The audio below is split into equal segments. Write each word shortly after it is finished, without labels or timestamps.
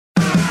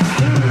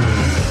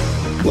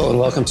Hello and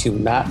welcome to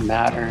Matt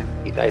Mattern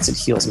Unites and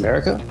Heals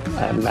America.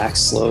 I'm Max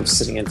Sloves,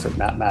 sitting in for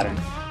Matt Mattern.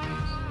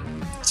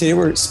 Today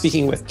we're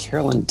speaking with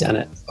Caroline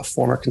Dennett, a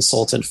former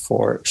consultant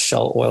for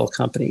Shell Oil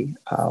Company.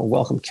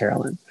 Welcome,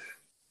 Caroline.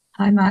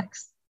 Hi,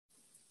 Max.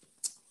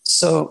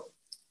 So,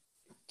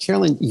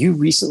 Caroline, you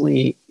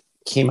recently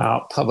came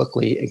out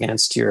publicly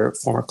against your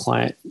former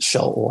client,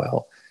 Shell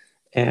Oil,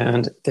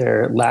 and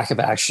their lack of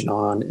action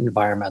on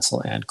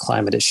environmental and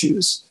climate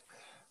issues.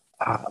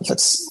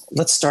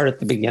 Let's start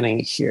at the beginning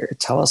here.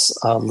 Tell us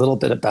a little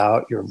bit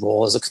about your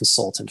role as a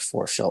consultant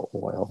for Shell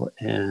Oil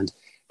and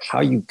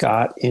how you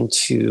got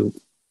into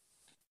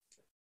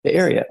the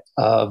area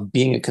of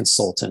being a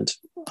consultant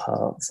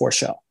for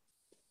Shell.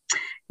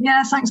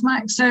 Yeah, thanks,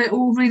 Max. So it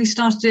all really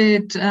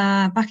started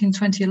back in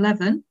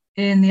 2011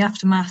 in the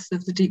aftermath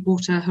of the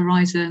Deepwater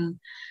Horizon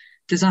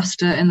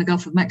disaster in the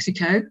Gulf of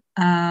Mexico,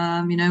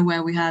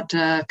 where we had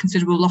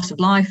considerable loss of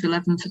life,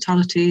 11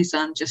 fatalities,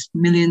 and just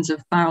millions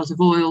of barrels of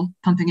oil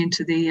pumping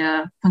into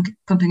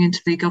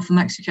the Gulf of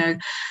Mexico.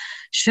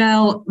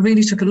 Shell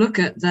really took a look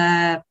at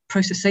their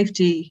process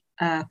safety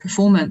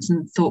performance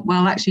and thought,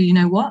 well, actually, you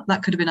know what?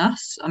 That could have been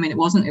us. I mean, it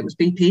wasn't. It was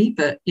BP,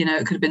 but,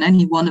 it could have been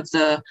any one of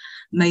the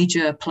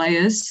major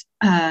players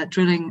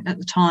drilling at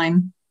the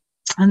time.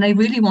 And they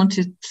really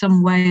wanted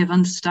some way of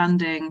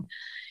understanding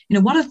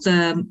what's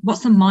the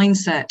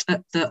mindset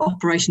at the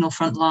operational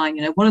front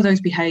line? What are those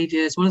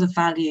behaviors? What are the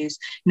values?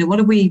 What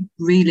are we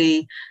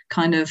really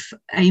kind of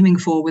aiming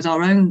for with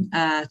our own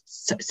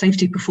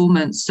safety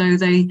performance? So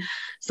they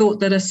thought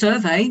that a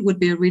survey would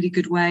be a really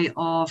good way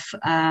of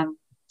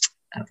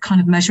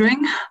kind of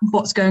measuring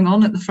what's going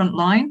on at the front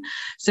line.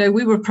 So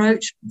we were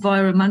approached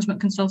via a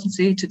management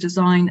consultancy to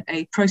design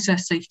a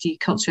process safety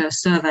culture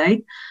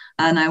survey.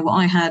 Now,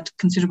 I had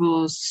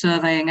considerable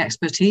surveying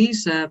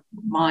expertise.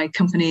 My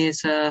company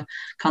is a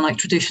kind of like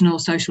traditional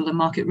social and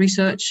market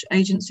research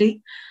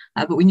agency,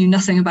 but we knew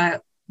nothing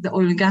about the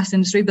oil and gas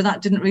industry, but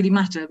that didn't really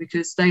matter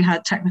because they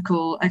had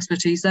technical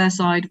expertise their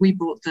side. We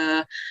brought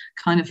the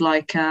kind of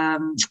like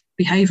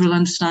behavioral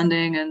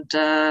understanding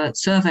and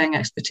surveying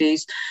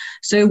expertise.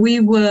 So we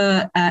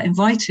were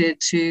invited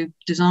to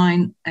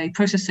design a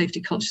process safety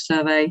culture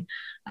survey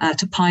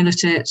to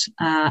pilot it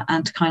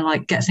and to kind of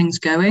like get things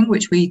going,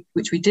 which we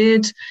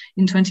did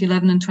in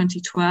 2011 and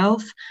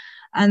 2012.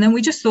 And then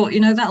we just thought,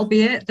 that'll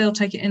be it. They'll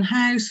take it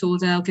in-house or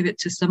they'll give it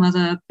to some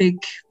other big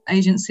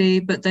agency.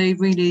 But they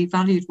really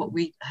valued what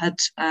we'd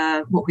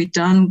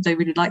done. They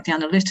really liked the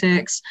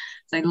analytics.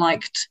 They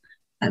liked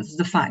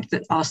the fact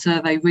that our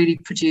survey really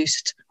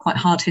produced quite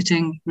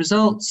hard-hitting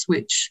results,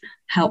 which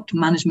helped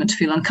management to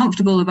feel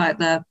uncomfortable about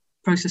their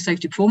process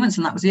safety performance,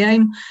 and that was the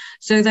aim.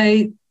 So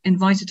they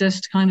invited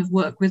us to kind of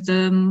work with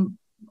them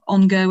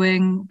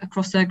ongoing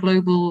across their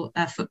global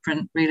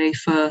footprint, really,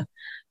 for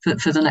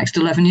the next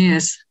 11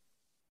 years.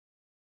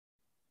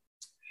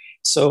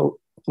 So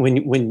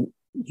when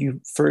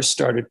you first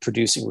started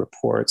producing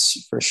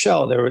reports for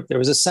Shell, there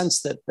was a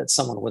sense that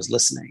someone was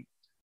listening.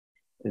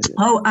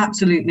 Oh,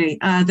 absolutely.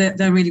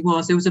 There really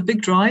was. There was a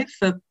big drive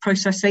for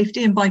process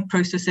safety, and by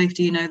process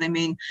safety, they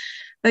mean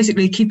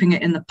basically keeping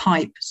it in the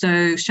pipe.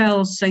 So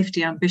Shell's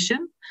safety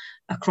ambition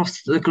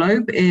across the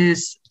globe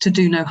is to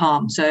do no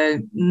harm. So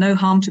no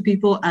harm to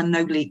people and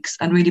no leaks.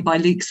 And really by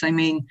leaks, I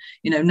mean,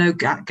 no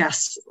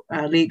gas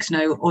leaks,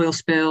 no oil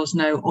spills,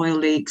 no oil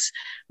leaks,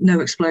 no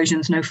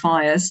explosions, no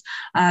fires.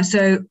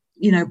 So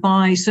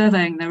by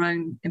surveying their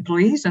own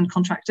employees and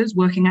contractors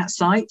working at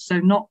site, so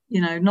not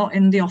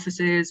in the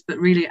offices, but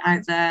really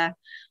out there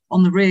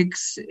on the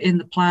rigs, in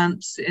the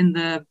plants, in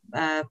the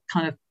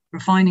kind of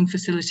refining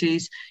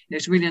facilities,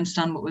 to really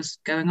understand what was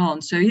going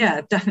on. So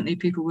yeah, definitely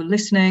people were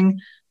listening.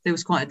 There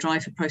was quite a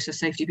drive for process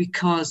safety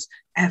because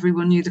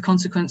everyone knew the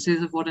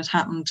consequences of what had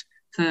happened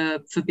for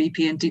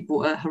BP and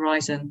Deepwater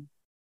Horizon.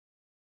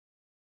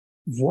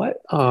 What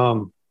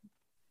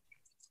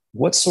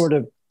sort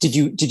of did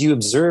you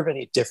observe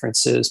any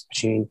differences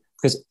between?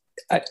 Because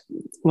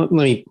let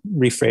me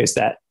rephrase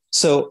that.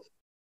 So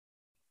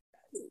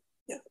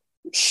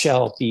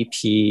Shell,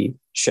 BP,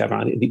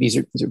 Chevron, these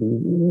are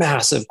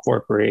massive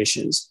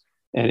corporations,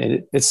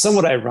 and it's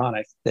somewhat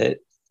ironic that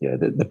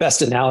the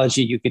best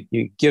analogy you could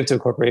give to a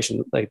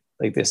corporation like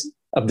this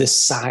of this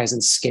size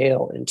and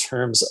scale in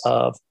terms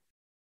of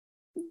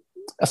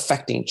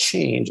affecting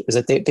change is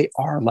that they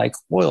are like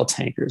oil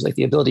tankers. Like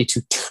the ability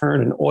to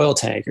turn an oil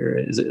tanker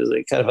is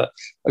like kind of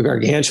a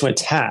gargantuan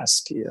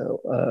task.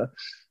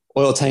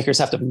 Oil tankers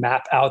have to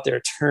map out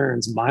their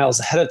turns miles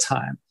ahead of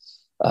time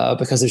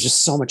because there's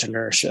just so much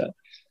inertia.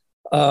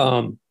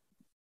 And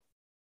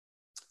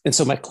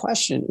so my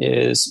question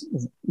is,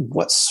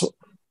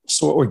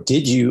 or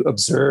did you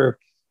observe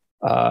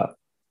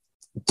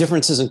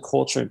differences in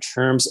culture in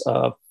terms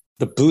of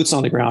the boots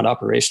on the ground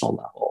operational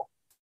level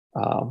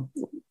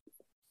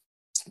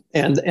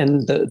and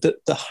the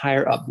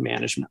higher up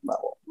management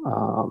level?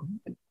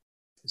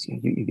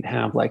 You could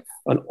have like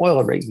an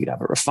oil rig, you'd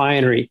have a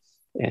refinery,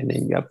 and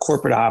then you have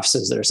corporate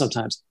offices that are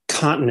sometimes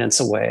continents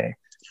away.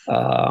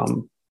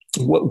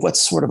 what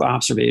sort of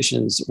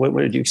observations, what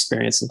did you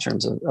experience in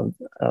terms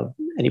of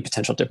any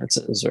potential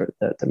differences or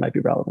that might be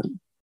relevant?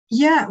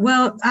 Yeah,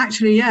 well,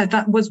 actually, yeah,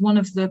 that was one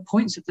of the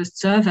points of the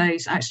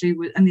surveys, actually,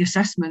 and the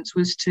assessments,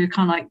 was to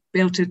kind of like be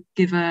able to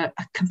give a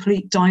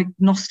complete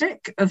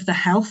diagnostic of the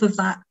health of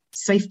that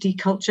safety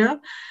culture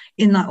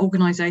in that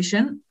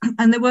organization.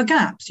 And there were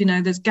gaps,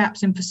 there's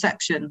gaps in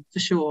perception for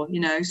sure,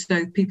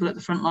 so people at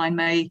the front line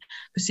may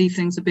perceive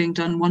things are being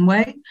done one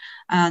way,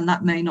 and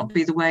that may not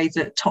be the way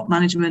that top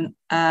management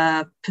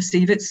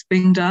perceive it's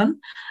being done,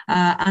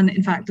 and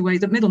in fact the way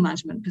that middle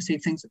management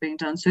perceive things are being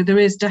done. So there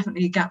is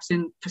definitely gaps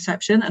in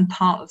perception, and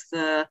part of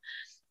the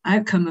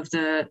outcome of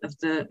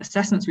the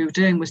assessments we were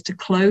doing was to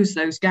close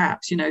those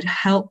gaps,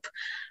 to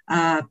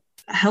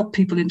help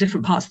people in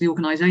different parts of the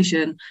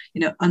organization,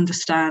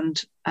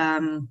 understand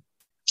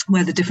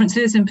where the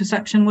differences in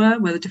perception were,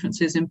 where the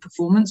differences in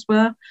performance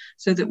were,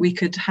 so that we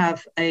could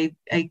have a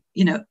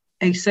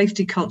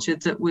safety culture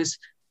that was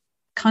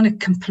kind of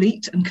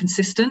complete and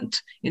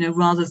consistent,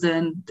 rather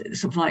than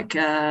sort of like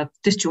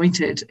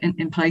disjointed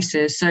in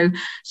places. So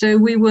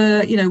we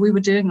were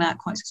doing that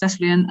quite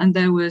successfully, and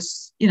there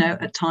was,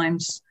 at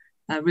times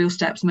real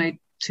steps made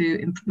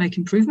to make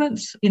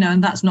improvements,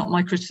 and that's not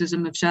my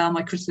criticism of Shell.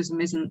 My criticism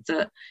isn't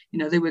that,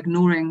 they were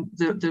ignoring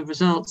the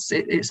results.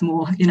 It's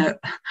more,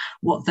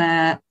 what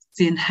the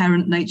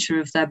inherent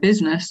nature of their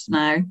business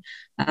now,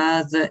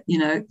 that's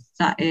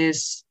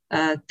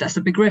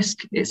a big risk.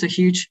 It's a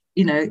huge,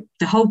 the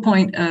whole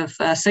point of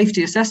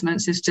safety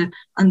assessments is to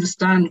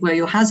understand where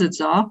your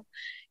hazards are,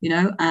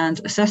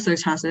 and assess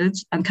those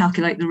hazards and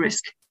calculate the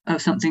risk of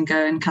something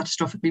going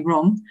catastrophically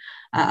wrong,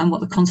 and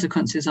what the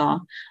consequences are.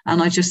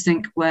 And I just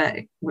think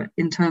we're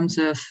in terms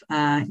of,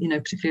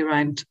 particularly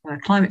around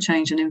climate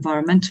change and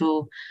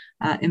environmental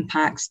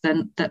impacts,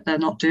 then that they're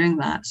not doing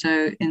that.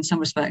 So in some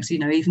respects,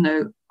 even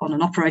though on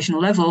an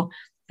operational level,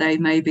 they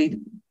may be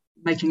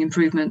making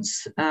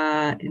improvements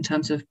in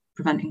terms of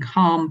preventing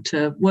harm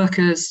to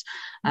workers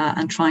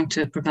and trying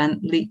to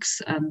prevent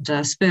leaks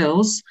and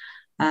spills,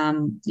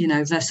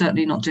 they're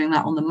certainly not doing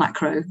that on the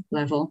macro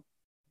level.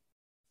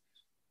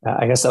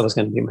 I guess that was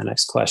going to be my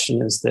next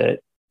question, is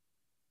that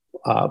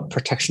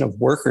protection of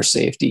worker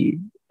safety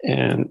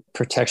and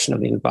protection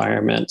of the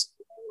environment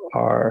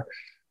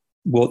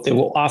they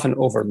will often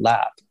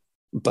overlap,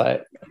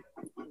 but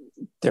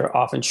they're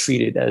often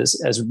treated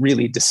as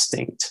really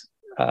distinct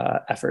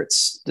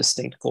efforts,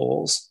 distinct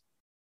goals.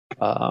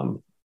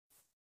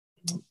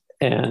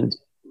 And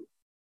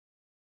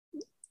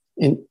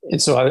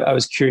so I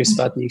was curious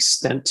about the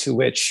extent to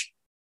which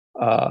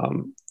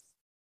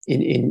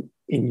in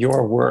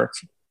your work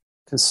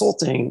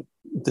consulting,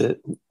 the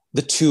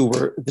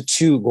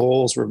two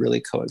goals were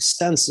really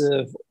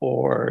coextensive,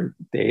 or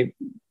they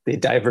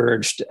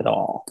diverged at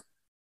all,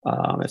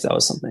 if that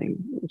was something.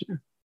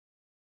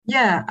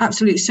 Yeah,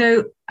 absolutely.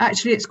 So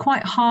actually, it's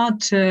quite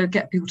hard to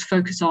get people to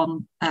focus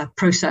on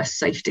process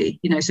safety,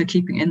 so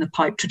keeping it in the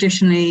pipe.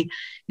 Traditionally,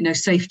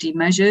 safety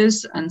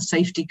measures and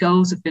safety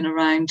goals have been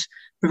around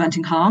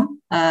preventing harm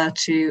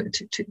to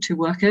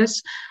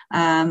workers.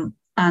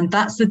 And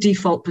that's the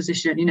default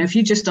position. If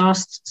you just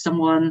asked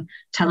someone,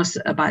 tell us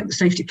about the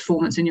safety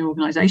performance in your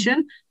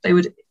organization, they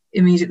would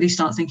immediately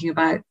start thinking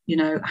about,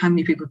 how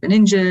many people have been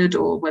injured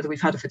or whether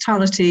we've had a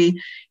fatality.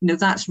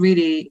 That's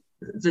really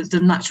the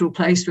natural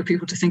place for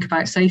people to think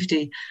about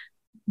safety.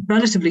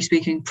 Relatively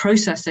speaking,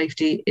 process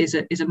safety is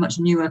a much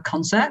newer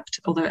concept,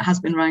 although it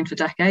has been around for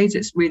decades.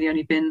 It's really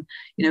only been,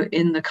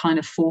 in the kind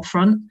of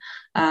forefront,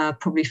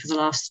 probably for the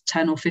last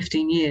 10 or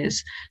 15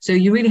 years. So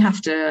you really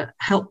have to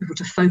help people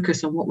to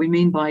focus on what we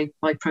mean by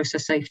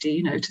process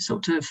safety, to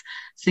sort of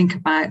think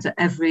about that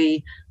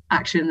every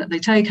action that they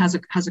take has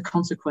a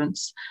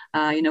consequence,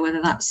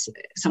 whether that's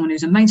someone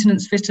who's a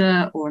maintenance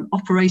fitter or an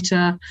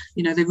operator.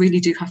 They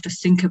really do have to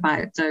think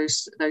about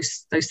those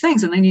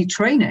things, and they need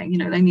training.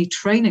 They need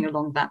training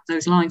along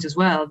those lines as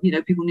well.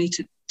 People need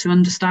to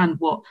understand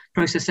what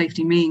process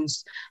safety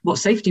means, what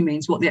safety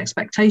means, what the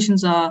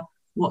expectations are,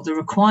 what the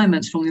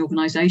requirements from the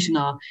organization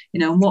are,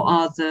 and what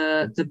are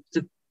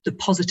the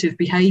positive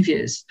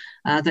behaviors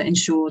that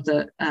ensure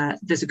that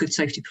there's a good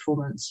safety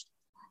performance.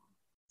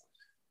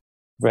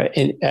 Right.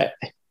 And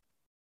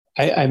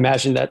I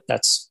imagine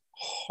that's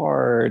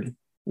hard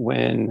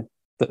when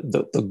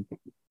the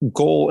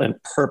goal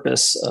and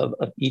purpose of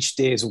each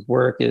day's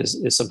work is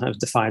sometimes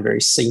defined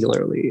very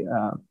singularly,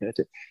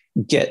 to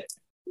get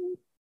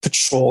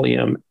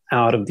petroleum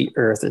out of the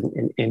earth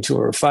and into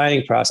a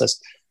refining process.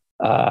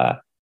 I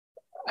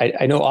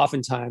know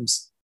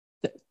oftentimes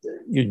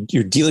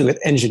you're dealing with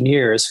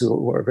engineers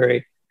who are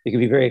they can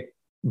be very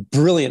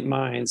brilliant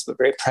minds, but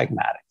very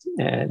pragmatic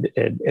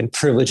and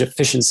privilege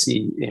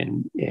efficiency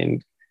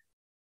in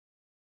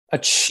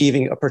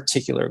achieving a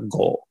particular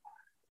goal.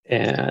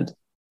 And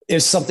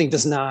if something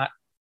does not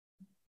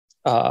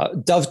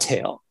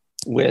dovetail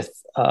with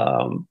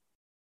the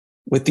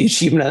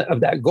achievement of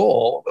that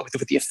goal,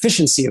 with the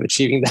efficiency of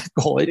achieving that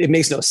goal, it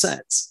makes no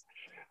sense.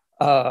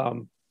 I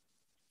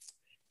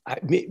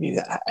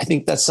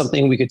think that's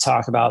something we could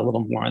talk about a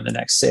little more in the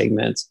next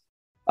segment.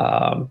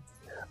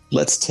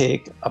 Let's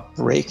take a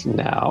break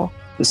now.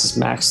 This is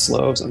Max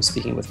Sloves. I'm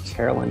speaking with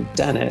Caroline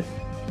Dennett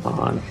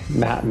on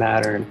Matt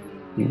Mattern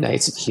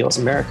Unites and Heals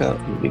America.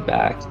 We'll be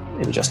back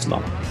in just a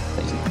moment.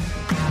 Thank you.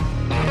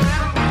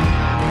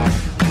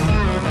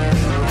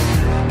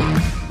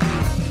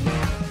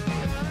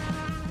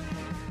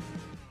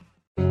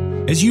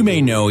 As you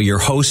may know, your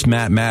host,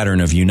 Matt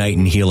Mattern of Unite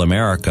and Heal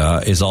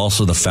America, is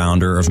also the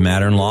founder of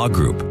Mattern Law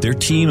Group. Their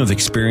team of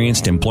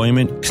experienced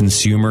employment,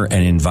 consumer,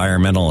 and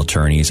environmental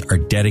attorneys are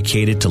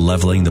dedicated to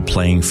leveling the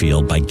playing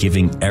field by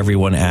giving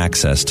everyone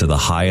access to the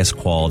highest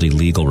quality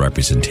legal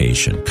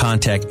representation.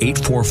 Contact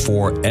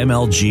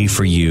 844-MLG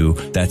for you.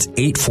 That's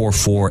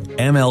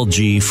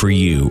 844-MLG for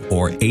you,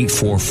 or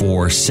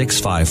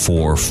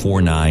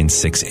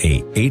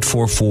 844-654-4968.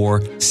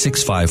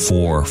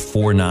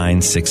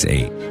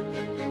 844-654-4968.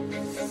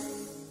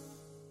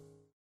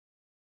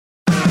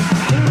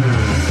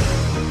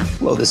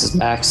 Hello, this is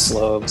Max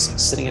Sloves,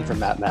 sitting in for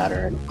Matt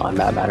Mattern on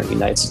Matt Mattern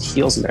Unites and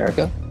Heals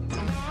America.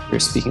 We're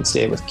speaking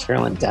today with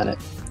Caroline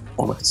Dennett,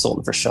 former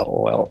consultant for Shell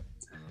Oil.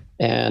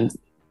 And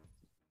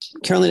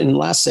Caroline, in the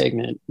last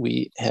segment,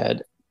 we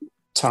had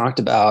talked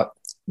about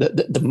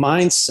the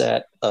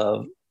mindset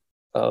of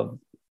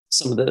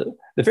some of the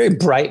very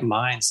bright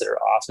minds that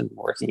are often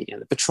working in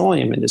the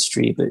petroleum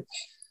industry, but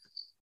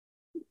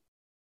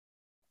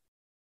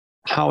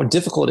how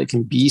difficult it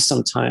can be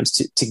sometimes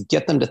to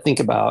get them to think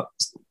about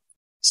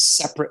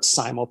separate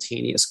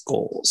simultaneous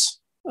goals,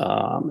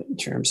 in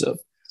terms of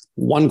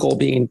one goal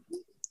being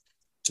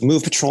to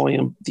move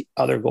petroleum, the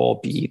other goal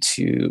be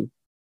to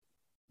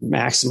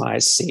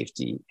maximize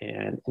safety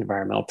and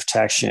environmental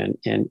protection.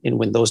 And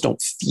when those don't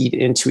feed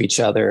into each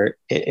other,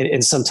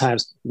 and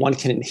sometimes one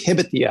can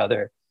inhibit the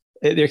other,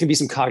 there can be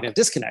some cognitive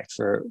disconnect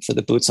for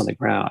the boots on the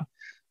ground.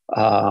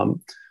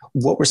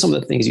 What were some of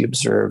the things you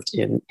observed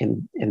in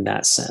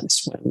that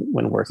sense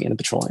when working in the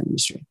petroleum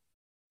industry?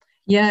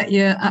 Yeah,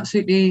 you're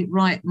absolutely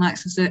right,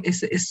 Max.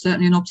 It's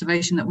certainly an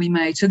observation that we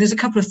made. So there's a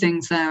couple of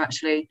things there,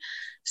 actually.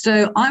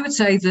 So I would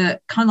say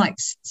that kind of like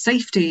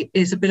safety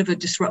is a bit of a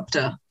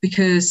disruptor,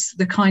 because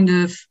the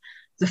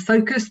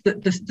focus,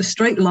 the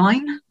straight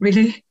line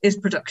really is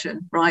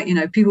production, right? You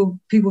know, people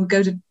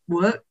go to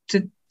work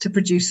to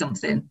produce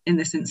something in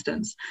this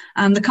instance,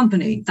 and the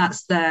company,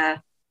 that's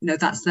their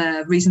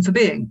reason for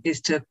being, is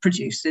to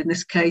produce, in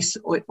this case,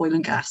 oil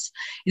and gas.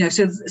 You know,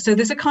 so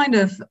there's a kind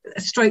of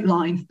a straight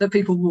line that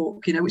people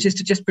walk, you know, which is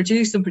to just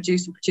produce and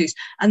produce and produce.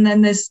 And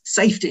then there's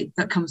safety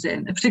that comes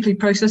in, particularly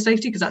process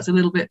safety, because that's a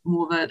little bit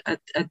more of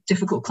a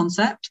difficult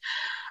concept.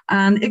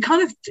 And it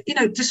kind of, you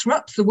know,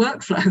 disrupts the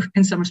workflow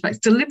in some respects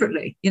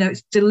deliberately. You know,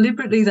 it's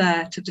deliberately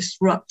there to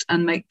disrupt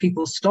and make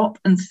people stop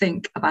and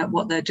think about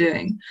what they're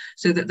doing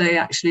so that they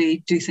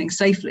actually do things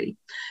safely.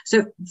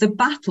 So the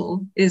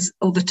battle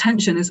the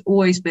tension has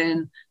always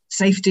been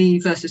safety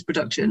versus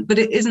production, but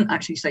it isn't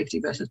actually safety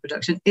versus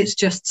production. It's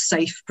just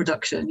safe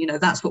production. You know,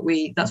 that's what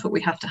we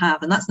have to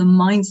have. And that's the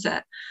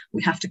mindset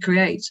we have to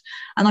create.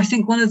 And I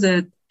think one of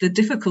the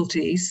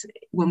difficulties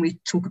when we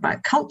talk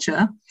about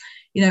culture,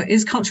 you know,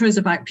 culture is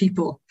about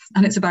people,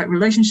 and it's about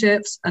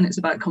relationships, and it's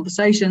about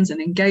conversations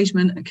and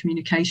engagement and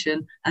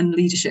communication and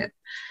leadership.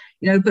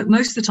 You know, but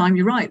most of the time,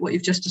 you're right, what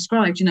you've just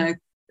described, you know,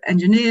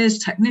 engineers,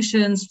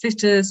 technicians,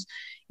 fitters,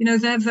 you know,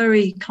 they're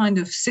very kind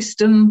of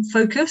system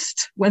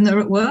focused when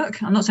they're at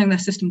work. I'm not saying they're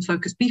systems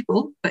focused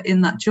people, but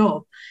in that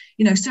job,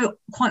 you know, so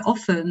quite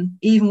often,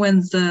 even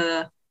when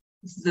the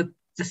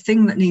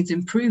thing that needs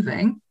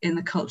improving in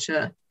the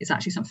culture is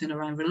actually something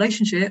around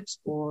relationships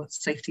or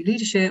safety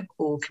leadership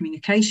or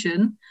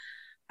communication,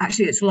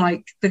 actually it's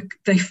like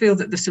they feel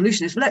that the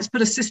solution is, let's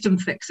put a system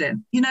fix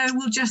in. You know,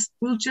 we'll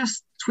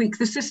just tweak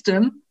the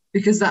system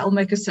because that'll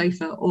make us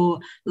safer, or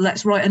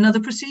let's write another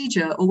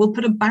procedure, or we'll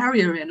put a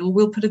barrier in, or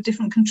we'll put a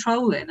different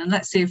control in, and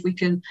let's see if we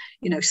can,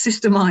 you know,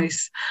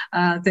 systemize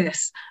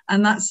this.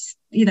 And that's,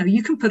 you know,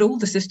 you can put all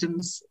the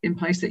systems in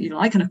place that you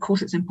like, and of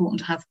course it's important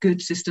to have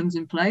good systems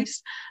in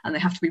place, and they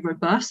have to be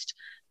robust,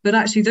 but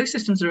actually those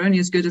systems are only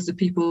as good as the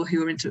people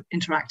who are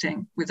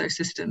interacting with those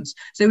systems.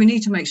 So we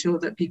need to make sure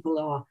that people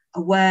are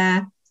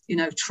aware, you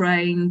know,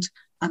 trained,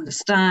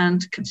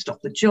 understand, can stop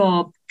the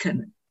job,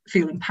 can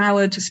feel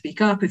empowered to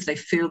speak up if they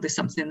feel there's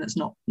something that's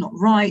not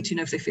right, you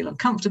know, if they feel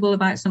uncomfortable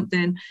about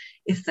something,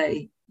 if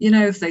they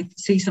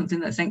see something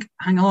that think,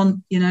 hang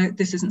on, you know,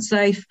 this isn't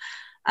safe.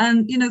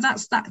 And, you know,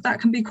 that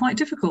can be quite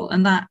difficult,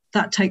 and that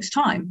takes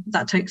time.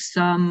 That takes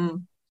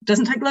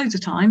doesn't take loads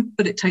of time,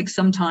 but it takes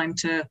some time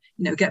to, you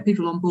know, get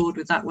people on board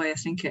with that way of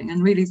thinking.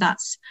 And really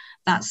that's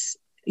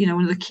you know,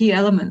 one of the key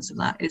elements of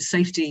that is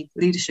safety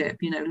leadership.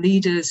 You know,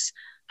 leaders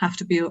have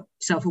to be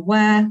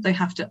self-aware. They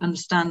have to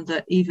understand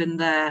that even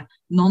their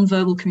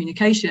non-verbal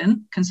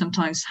communication can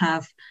sometimes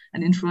have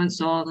an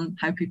influence on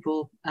how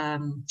people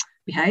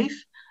behave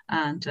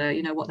and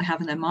you know, what they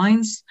have in their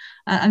minds.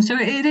 And so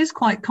it is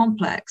quite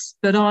complex.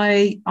 But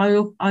my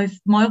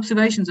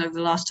observations over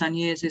the last 10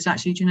 years is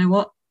actually, do you know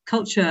what?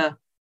 Culture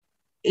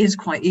is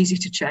quite easy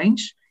to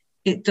change.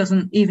 It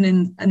doesn't, even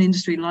in an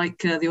industry like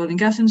the oil and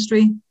gas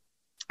industry,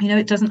 you know,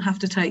 it doesn't have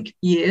to take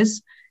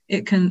years.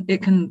 it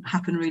can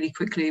happen really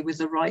quickly with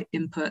the right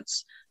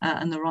inputs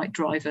and the right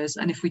drivers.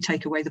 And if we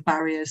take away the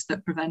barriers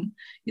that prevent,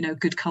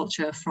 good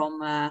culture from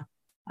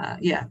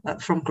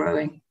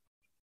growing.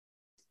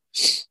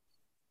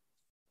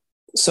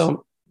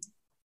 So,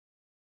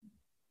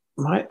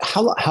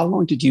 how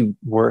long did you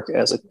work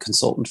as a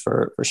consultant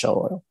for Shell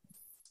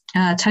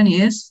Oil? 10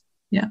 years.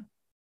 Yeah.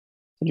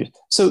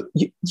 So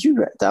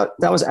that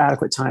was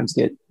adequate time to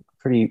get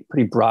pretty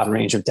broad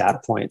range of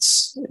data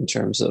points in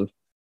terms of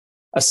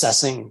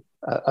assessing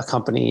a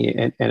company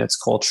and its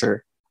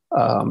culture.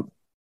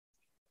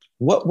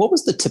 What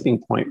was the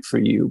tipping point for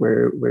you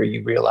where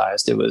you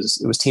realized it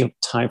was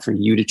time for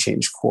you to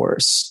change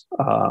course?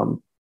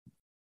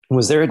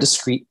 Was there a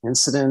discrete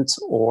incident,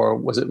 or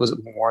was it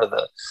more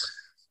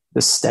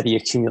the steady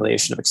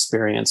accumulation of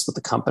experience with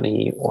the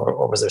company,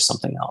 or was there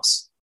something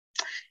else?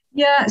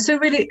 Yeah, so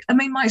really,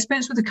 my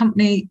experience with the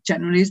company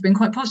generally has been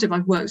quite positive.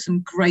 I've worked with some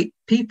great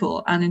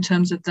people, and in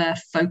terms of their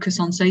focus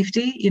on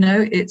safety,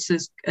 it's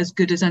as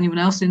good as anyone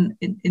else in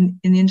the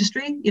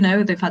industry.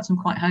 They've had some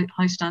quite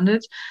high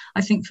standards.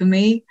 I think for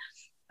me,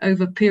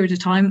 over a period of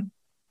time,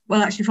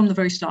 well, actually from the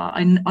very start,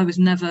 I was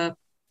never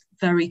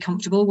very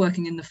comfortable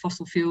working in the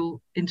fossil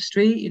fuel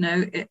industry.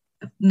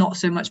 Not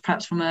so much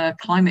perhaps from a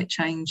climate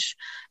change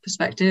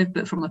perspective,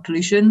 but from a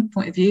pollution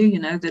point of view.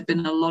 There'd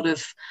been a lot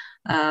of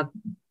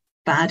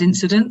bad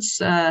incidents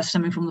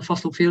stemming from the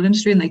fossil fuel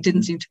industry, and they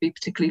didn't seem to be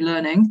particularly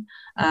learning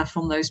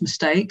from those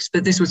mistakes.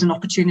 But this was an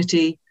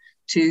opportunity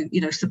to,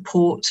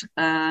 support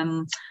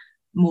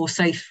more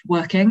safe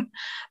working.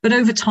 But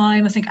over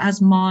time, I think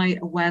as my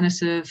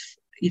awareness of,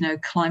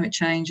 climate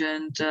change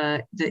and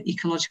the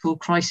ecological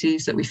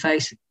crises that we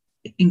face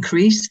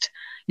increased,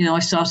 I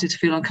started to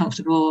feel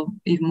uncomfortable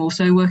even more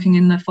so working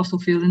in the fossil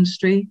fuel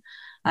industry.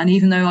 And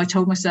even though I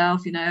told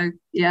myself,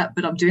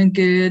 but I'm doing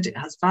good, it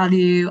has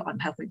value, I'm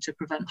helping to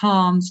prevent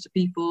harms to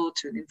people,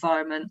 to the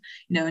environment,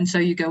 and so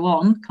you go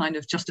on kind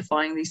of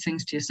justifying these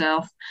things to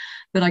yourself.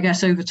 But I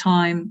guess over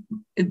time,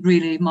 it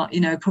really,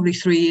 probably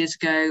 3 years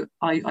ago,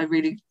 I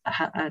really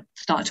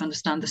started to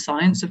understand the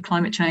science of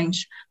climate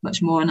change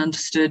much more and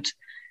understood,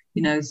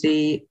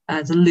 the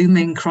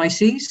looming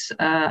crises.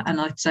 And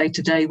I'd say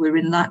today we're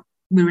in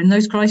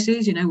those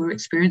crises, we're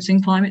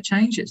experiencing climate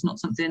change. It's not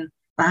something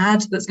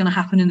bad that's going to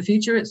happen in the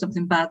future. It's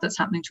something bad that's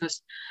happening to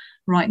us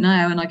right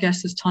now. And I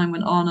guess as time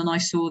went on and I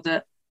saw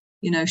that,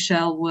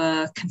 Shell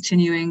were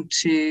continuing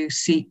to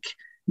seek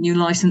new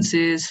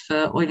licenses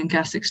for oil and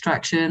gas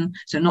extraction.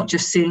 So not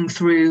just seeing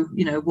through,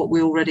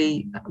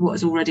 what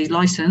is already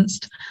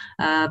licensed,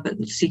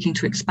 but seeking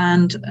to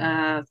expand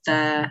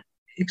their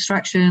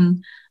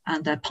extraction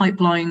and their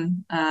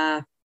pipeline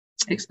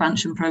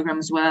expansion program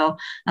as well.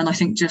 And I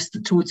think just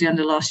towards the end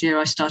of last year,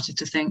 I started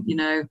to think,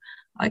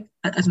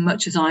 as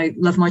much as I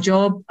love my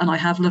job, and I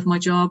have loved my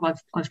job,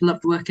 I've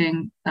loved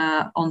working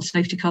on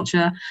safety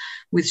culture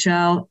with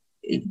Shell.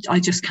 I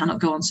just cannot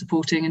go on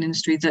supporting an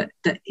industry that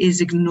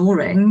is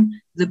ignoring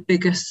the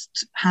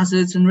biggest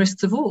hazards and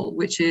risks of all,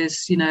 which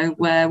is,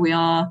 where we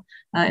are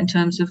in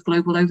terms of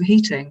global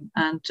overheating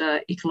and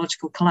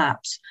ecological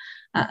collapse.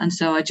 And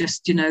so I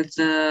just,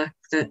 the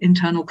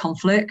internal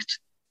conflict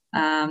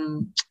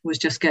was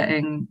just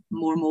getting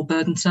more and more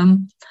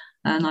burdensome.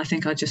 And I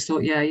think I just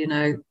thought,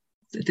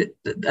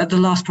 the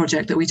last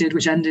project that we did,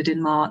 which ended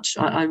in March,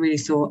 I really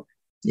thought,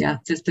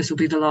 this will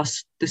be the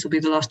last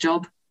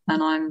job,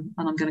 and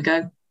I'm going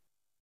to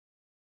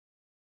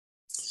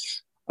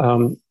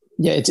go.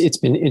 It's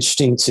been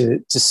interesting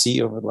to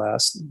see over the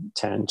last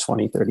 10,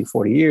 20, 30,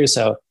 40 years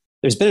how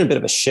there's been a bit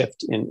of a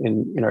shift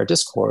in our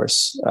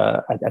discourse.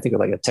 I think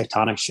of like a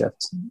tectonic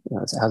shift. It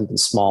hasn't been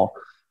small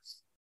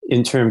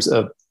in terms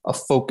of a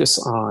focus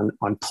on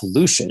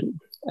pollution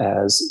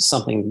as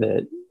something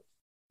that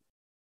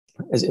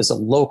is a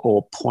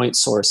local point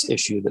source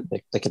issue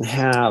that can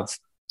have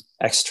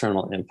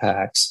external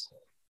impacts.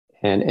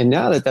 And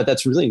now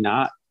that's really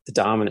not the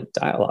dominant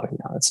dialogue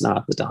now. It's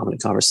not the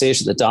dominant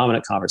conversation. The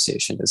dominant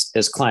conversation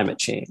is climate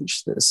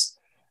change, this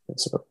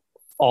sort of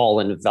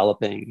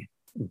all-enveloping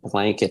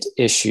blanket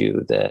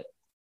issue that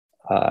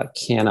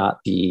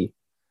cannot be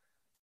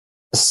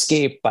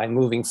escaped by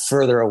moving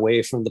further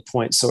away from the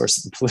point source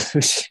of the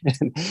pollution.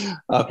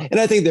 And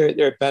I think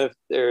there are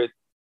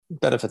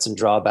benefits and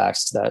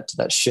drawbacks to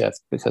that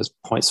shift, because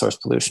point source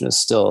pollution is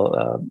still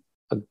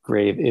a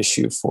grave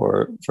issue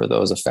for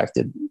those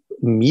affected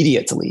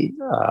immediately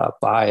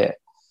by it.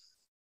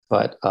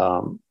 But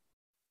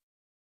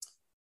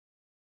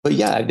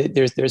yeah,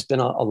 there's been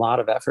a lot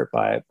of effort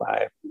by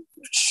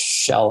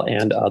Shell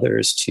and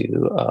others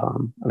to,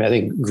 I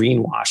think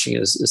greenwashing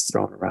is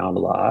thrown around a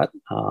lot.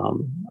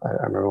 I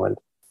remember when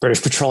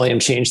British Petroleum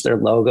changed their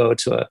logo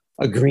to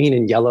a green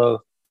and yellow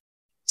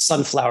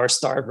sunflower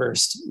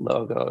starburst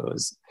logo.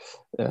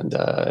 And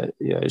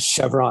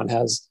Chevron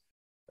has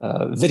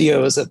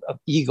videos of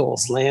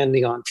eagles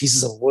landing on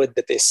pieces of wood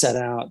that they set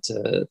out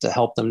to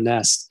help them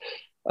nest.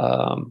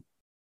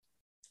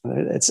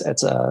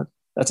 That's a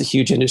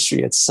huge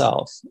industry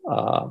itself.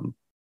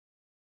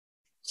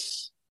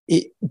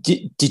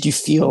 Did you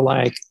feel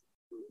like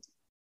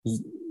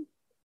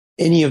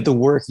any of the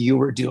work you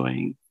were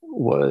doing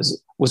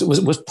was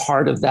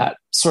part of that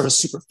sort of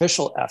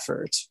superficial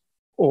effort,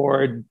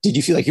 or did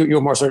you feel like you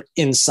were more sort of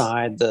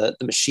inside the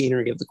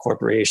machinery of the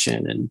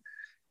corporation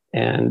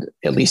and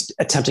at least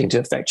attempting to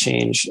affect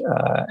change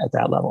at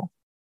that level?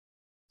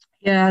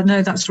 Yeah,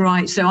 no, that's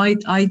right. So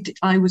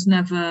I was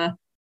never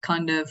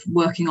kind of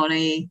working on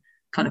a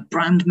kind of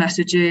brand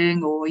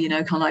messaging or, you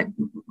know, kind of like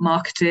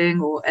marketing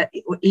or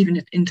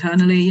even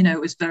internally, you know, it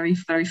was very,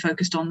 very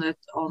focused on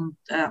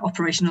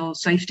operational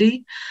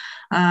safety.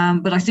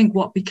 But I think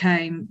what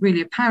became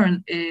really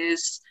apparent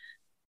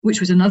which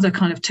was another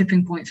kind of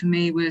tipping point for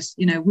me, was,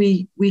 you know,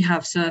 we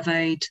have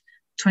surveyed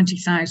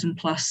 20,000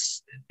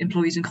 plus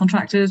employees and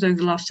contractors over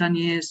the last 10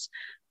 years,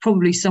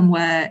 probably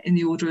somewhere in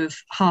the order of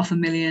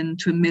 500,000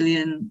 to 1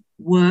 million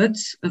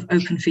words of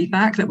open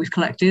feedback that we've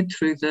collected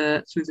through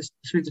the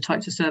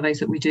types of surveys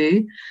that we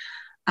do,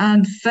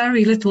 and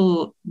very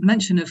little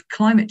mention of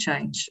climate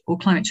change or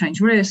climate change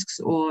risks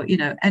or, you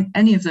know,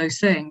 any of those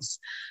things.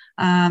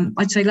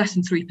 I'd say less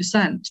than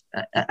 3%,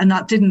 and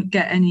that didn't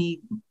get any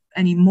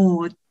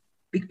more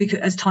because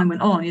as time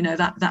went on, you know,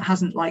 that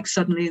hasn't like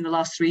suddenly in the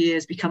last 3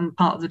 years become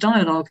part of the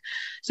dialogue.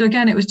 So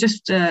again, it was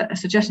just a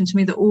suggestion to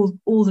me that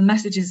all the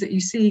messages that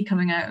you see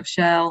coming out of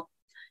Shell,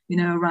 you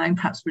know, around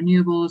perhaps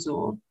renewables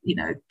or, you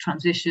know,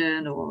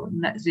 transition or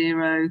net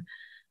zero,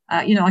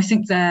 you know, I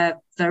think they're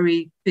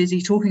very busy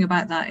talking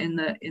about that in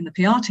the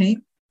PR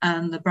team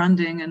and the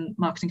branding and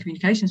marketing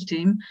communications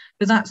team,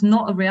 but that's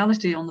not a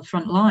reality on the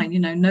front line.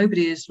 You know,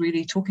 nobody is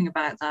really talking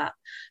about that.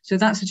 So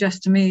that suggests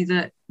to me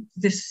that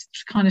this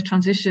kind of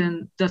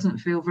transition doesn't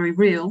feel very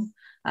real.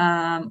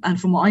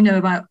 And from what I know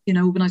about, you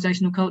know,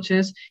 organizational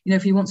cultures, you know,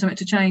 if you want something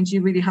to change,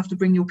 you really have to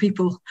bring your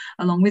people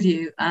along with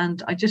you.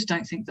 And I just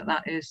don't think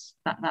that's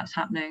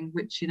happening,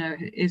 which, you know,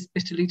 is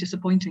bitterly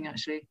disappointing,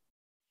 actually.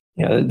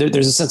 Yeah,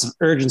 there's a sense of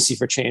urgency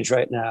for change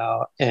right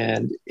now.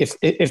 And if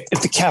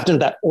the captain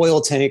of that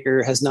oil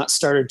tanker has not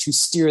started to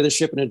steer the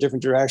ship in a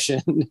different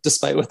direction,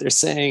 despite what they're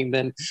saying,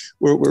 then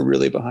we're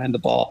really behind the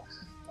ball.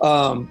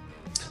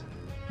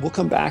 We'll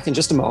come back in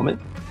just a moment.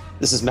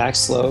 This is Max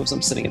Sloves.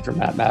 I'm sitting in for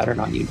Matt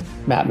Mattern on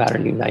Matt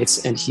Mattern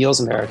Unites and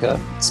Heals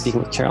America, speaking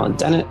with Caroline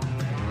Dennett.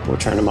 We'll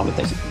return in a moment.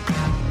 Thank you.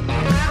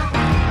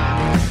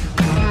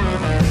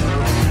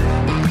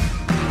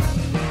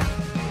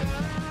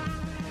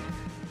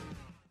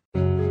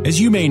 As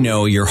you may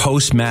know, your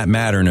host, Matt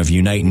Mattern of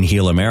Unite and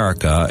Heal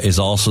America, is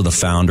also the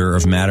founder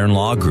of Mattern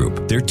Law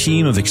Group. Their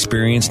team of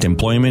experienced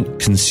employment,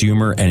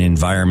 consumer, and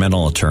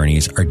environmental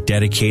attorneys are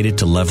dedicated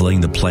to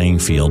leveling the playing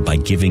field by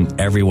giving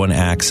everyone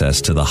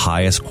access to the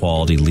highest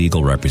quality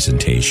legal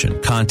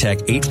representation.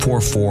 Contact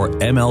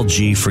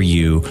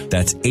 844-MLG-FOR-YOU.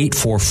 That's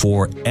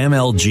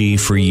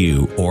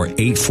 844-MLG-FOR-YOU or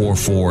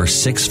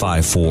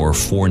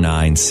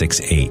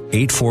 844-654-4968.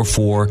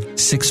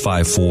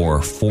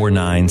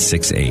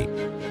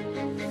 844-654-4968.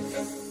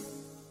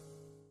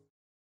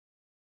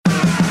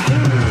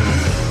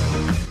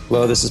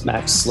 Hello, this is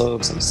Max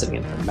Sloves. I'm sitting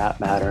in for Matt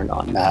Mattern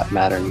on Matt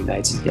Mattern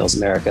Unites and Heals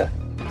America.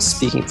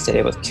 Speaking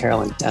today with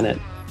Caroline Dennett,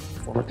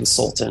 former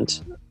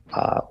consultant,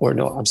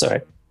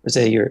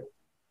 you're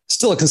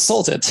still a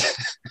consultant,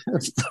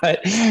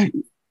 but you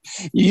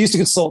used to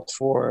consult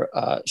for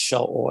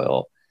Shell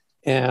Oil,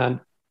 and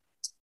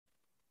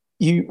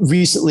you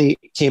recently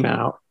came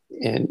out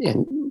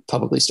and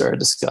publicly started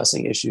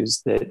discussing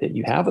issues that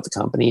you have with the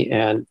company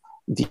and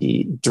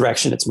the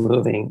direction it's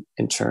moving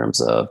in terms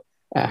of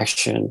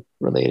action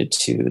related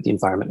to the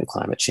environment and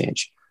climate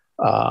change.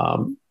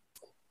 And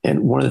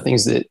one of the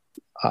things that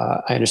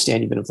I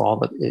understand you've been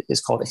involved with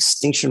is called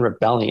Extinction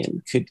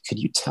Rebellion. Could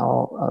you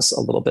tell us a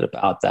little bit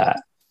about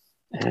that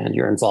and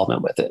your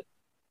involvement with it?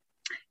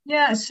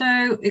 Yeah,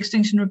 so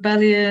Extinction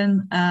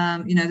Rebellion,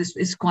 you know, this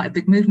is quite a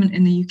big movement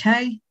in the UK,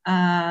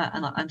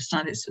 and I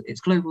understand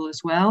it's global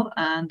as well,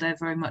 and they're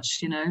very much,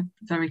 you know,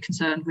 very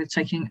concerned with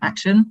taking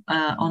action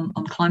on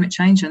climate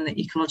change and the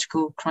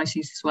ecological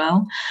crises as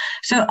well.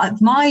 So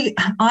I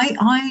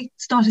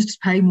started to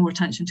pay more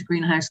attention to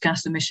greenhouse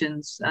gas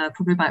emissions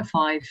probably about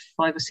five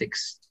or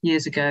 6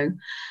 years ago,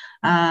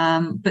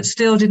 but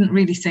still didn't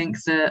really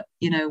think that,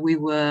 you know, we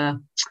were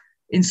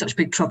in such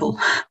big trouble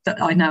that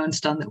I now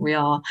understand that we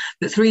are.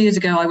 But 3 years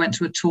ago, I went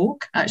to a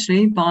talk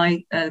actually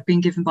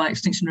being given by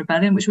Extinction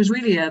Rebellion, which was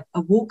really a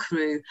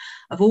walkthrough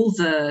of all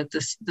the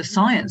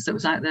science that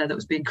was out there that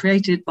was being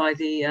created by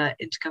the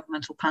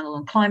Intergovernmental Panel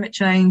on Climate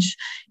Change,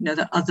 you know,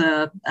 the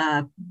other,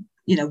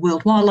 you know,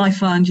 World Wildlife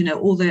Fund, you know,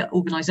 all the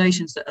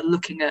organizations that are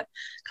looking at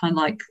kind of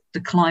like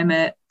the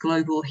climate,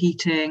 global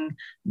heating,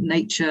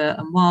 nature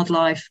and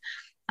wildlife.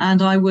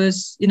 And I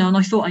was, you know, and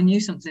I thought I knew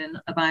something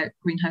about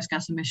greenhouse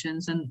gas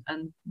emissions and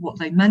what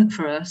they meant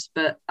for us.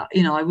 But,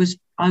 you know, I was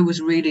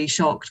really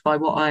shocked by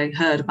what I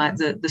heard about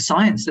the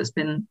science that's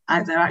been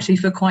out there actually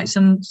for quite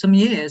some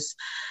years.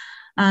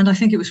 And I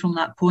think it was from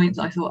that point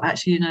that I thought,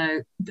 actually,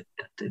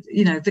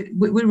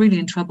 we're really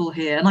in trouble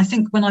here. And I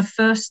think when I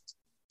first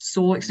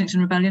saw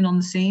Extinction Rebellion on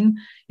the scene,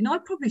 I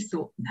probably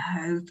thought,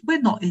 no,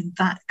 we're not in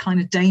that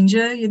kind of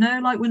danger,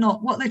 like we're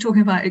not, what they're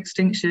talking about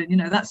extinction,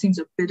 that seems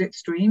a bit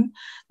extreme.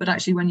 But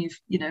actually when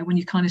when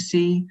you kind of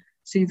see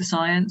the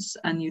science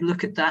and you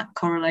look at that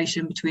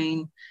correlation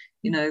between,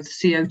 the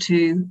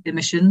CO2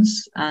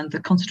 emissions and the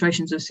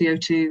concentrations of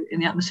CO2 in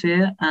the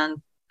atmosphere and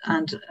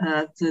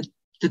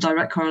the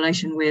direct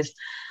correlation with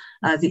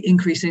the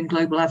increase in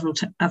global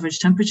average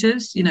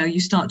temperatures, you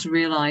start to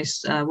realize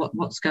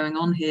what's going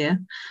on here.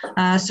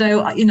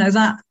 So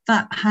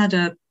that had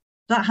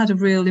a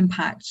real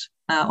impact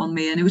on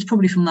me, and it was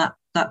probably from that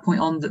point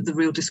on that the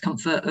real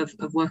discomfort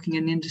of working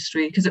in the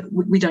industry, because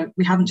we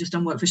haven't just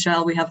done work for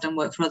Shell, we have done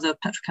work for other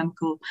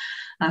petrochemical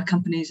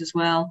companies as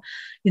well.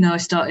 I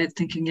started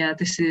thinking,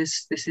 this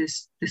is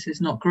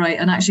not great.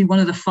 And actually one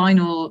of the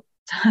final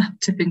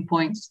tipping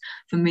points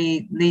for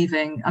me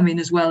leaving,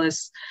 as well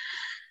as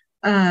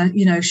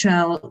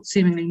Shell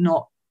seemingly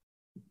not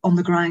on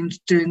the ground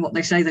doing what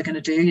they say they're going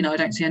to do. I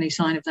don't see any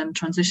sign of them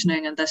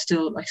transitioning, and they're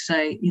still, like I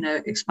say,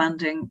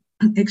 expanding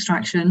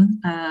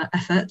extraction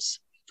efforts.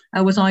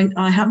 I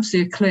happened to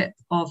see a clip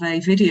of a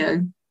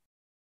video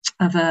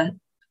of a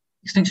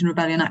Extinction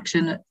Rebellion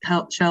action at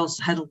Shell's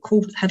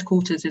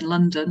headquarters in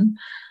London,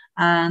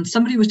 and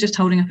somebody was just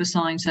holding up a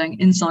sign saying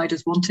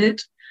 "Insiders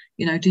wanted."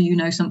 Do you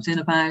know something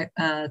about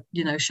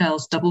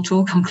Shell's double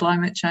talk on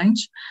climate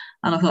change?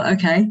 And I thought,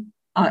 okay,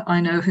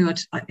 I know who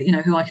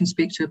I can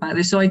speak to about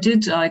this. So I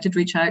did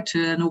reach out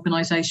to an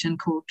organisation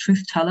called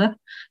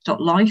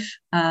truthteller.life,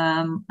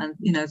 and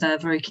they're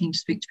very keen to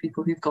speak to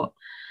people who've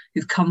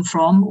come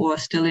from or are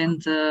still in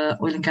the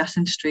oil and gas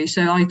industry.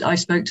 So I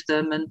spoke to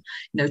them and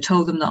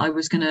told them that I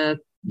was going to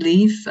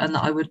leave and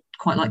that I would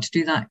quite like to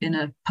do that in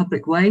a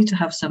public way to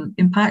have some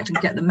impact and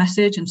get the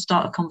message and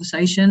start a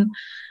conversation.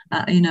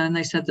 And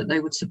they said that they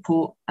would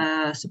support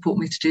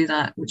me to do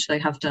that, which they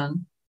have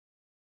done.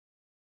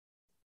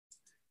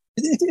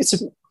 I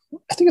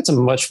think it's a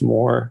much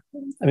more,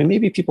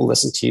 maybe people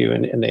listen to you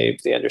and they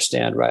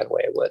understand right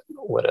away what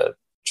a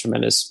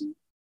tremendous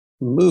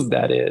move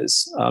that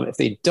is. If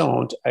they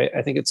don't,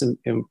 I think it's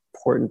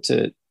important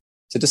to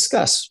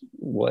discuss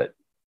what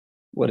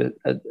a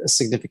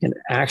significant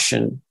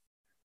action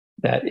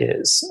that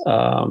is.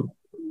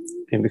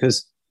 And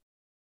because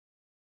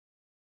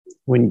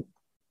when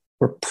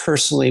we're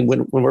personally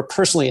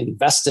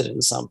invested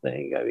in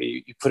something,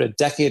 you put a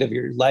decade of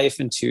your life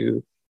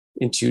into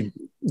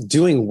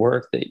doing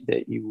work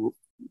that you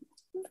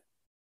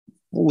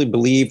fully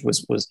believed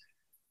was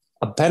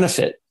a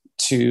benefit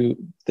to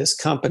this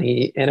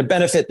company, and a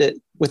benefit that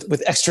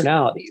with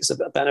externalities,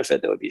 a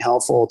benefit that would be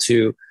helpful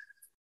to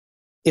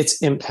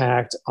its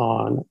impact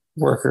on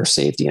worker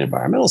safety and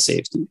environmental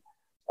safety.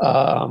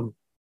 What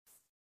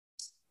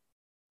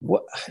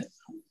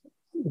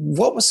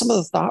was some of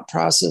the thought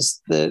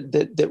process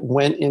that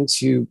went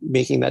into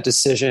making that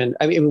decision?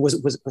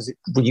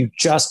 Were you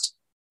just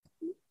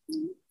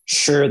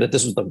sure that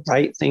this was the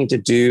right thing to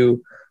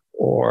do,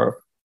 or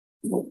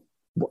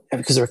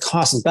because there are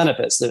costs and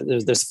benefits?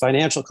 There's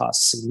financial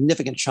costs. A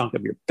significant chunk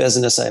of your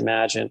business, I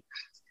imagine,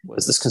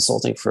 was this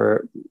consulting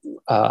for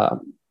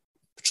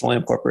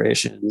petroleum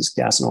corporations,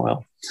 gas and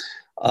oil,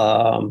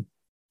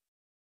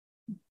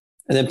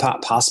 and then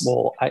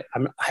possible. I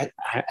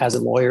as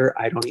a lawyer,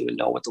 I don't even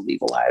know what the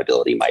legal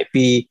liability might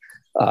be.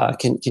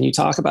 Can you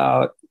talk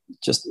about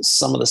just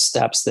some of the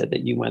steps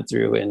that you went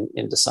through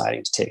in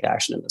deciding to take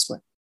action in this way?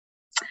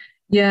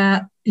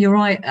 Yeah, you're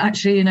right.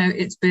 Actually,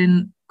 it's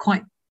been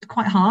quite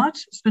hard.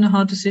 It's been a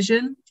hard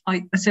decision.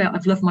 I say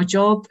I've loved my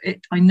job.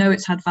 I know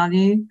it's had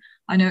value.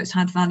 I know it's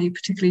had value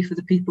particularly for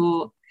the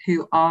people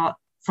who are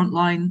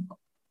frontline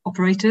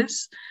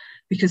operators,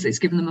 because it's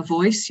given them a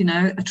voice,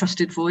 a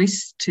trusted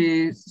voice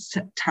to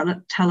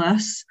tell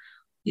us,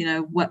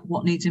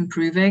 what needs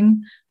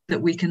improving, that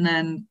we can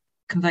then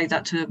convey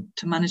that to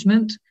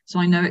management. So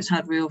I know it's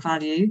had real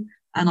value.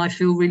 And I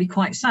feel really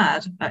quite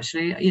sad,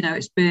 actually.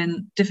 It's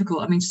been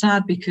difficult.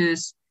 Sad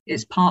because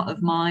it's part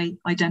of my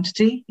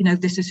identity.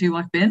 This is who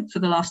I've been for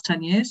the last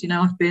 10 years.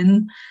 I've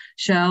been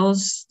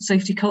Shell's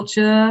safety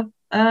culture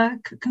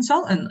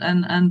consultant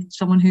and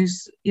someone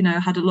who's,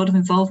 had a lot of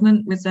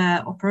involvement with their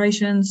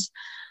operations.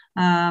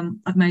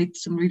 I've made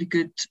some really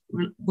good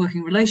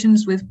working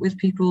relations with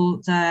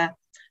people there.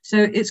 So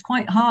it's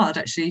quite hard,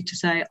 actually, to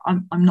say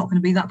I'm not going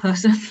to be that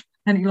person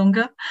any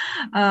longer.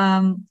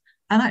 And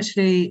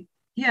actually,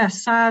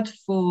 sad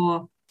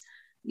for,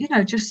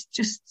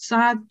 just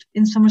sad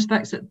in some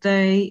respects that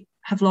they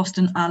have lost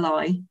an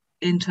ally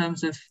in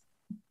terms of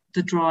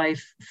the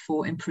drive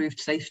for improved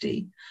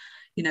safety.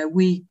 I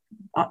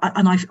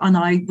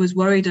was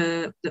worried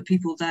that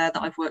people there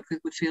that I've worked with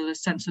would feel a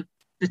sense of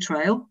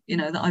betrayal,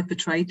 that I've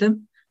betrayed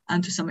them.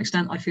 And to some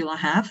extent, I feel I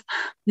have,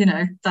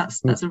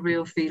 that's a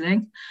real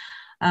feeling.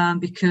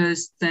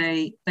 Because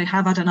they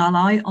have had an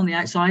ally on the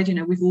outside.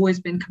 We've always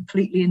been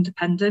completely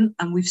independent,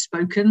 and we've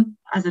spoken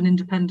as an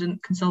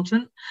independent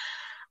consultant,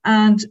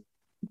 and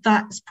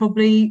that's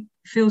probably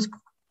feels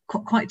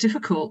quite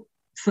difficult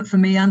for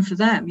me and for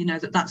them.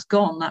 That's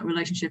gone. That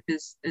relationship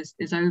is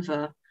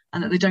over.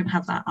 and that they don't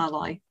have that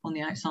ally on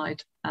the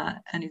outside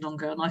any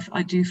longer. And I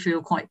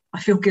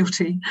feel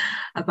guilty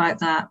about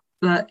that.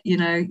 But,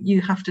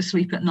 you have to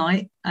sleep at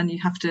night, and you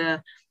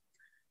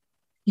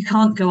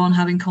can't go on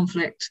having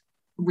conflict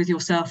with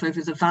yourself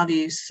over the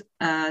values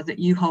that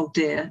you hold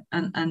dear,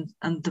 and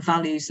the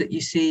values that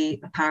you see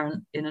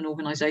apparent in an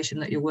organisation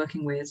that you're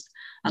working with.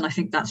 And I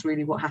think that's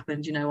really what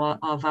happened.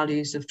 Our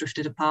values have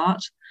drifted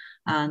apart,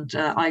 and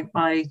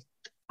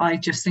I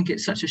just think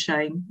it's such a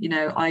shame.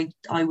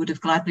 I would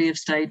have gladly have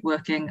stayed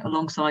working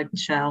alongside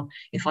Michelle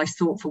if I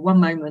thought for one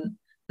moment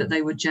that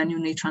they were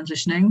genuinely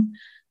transitioning,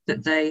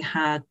 that they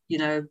had,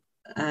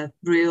 a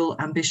real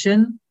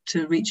ambition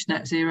to reach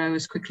net zero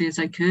as quickly as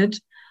they could,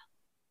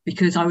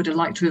 because I would have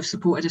liked to have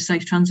supported a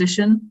safe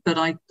transition. But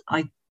I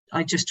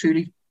just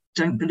truly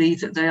don't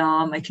believe that they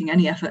are making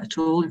any effort at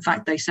all. In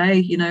fact, they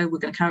say, we're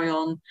going to carry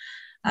on,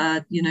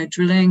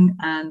 drilling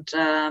and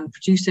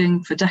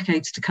producing for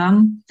decades to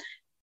come,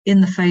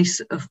 in the face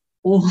of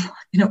all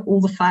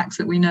the facts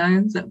that we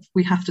know that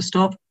we have to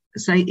stop.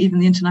 Say even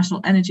the International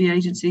Energy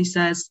Agency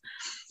says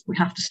we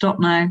have to stop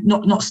now,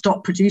 not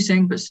stop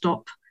producing, but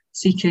stop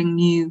seeking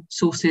new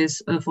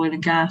sources of oil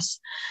and gas.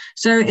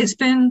 So it's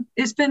been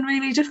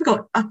really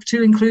difficult, up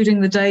to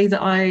including the day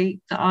that I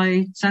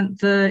sent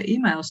the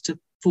emails to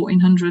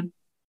 1,400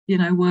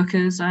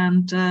 workers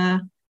and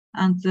the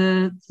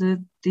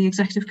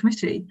executive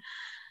committee.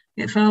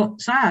 It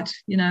felt sad,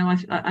 and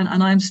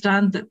I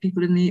understand that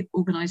people in the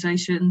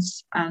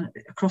organisations and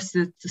across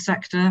the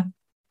sector,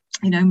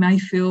 may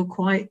feel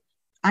quite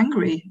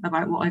angry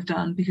about what I've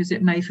done, because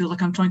it may feel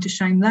like I'm trying to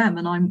shame them,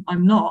 and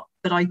I'm not.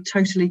 But I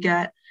totally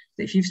get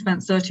that if you've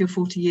spent 30 or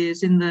 40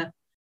 years in the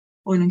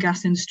oil and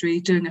gas industry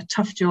doing a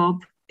tough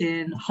job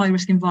in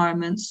high-risk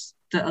environments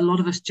that a lot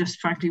of us just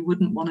frankly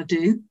wouldn't want to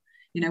do,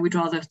 we'd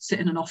rather sit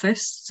in an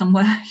office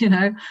somewhere.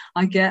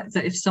 I get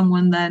that if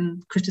someone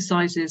then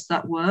criticises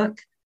that work,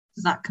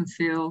 that can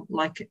feel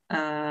like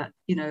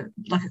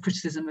like a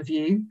criticism of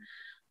you.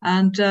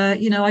 And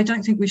I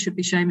don't think we should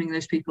be shaming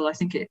those people. I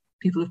think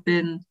people have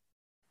been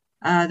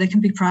they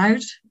can be proud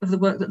of the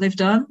work that they've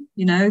done.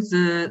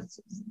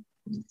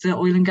 The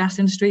oil and gas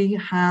industry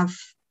have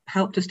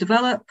helped us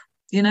develop.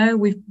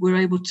 We're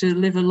able to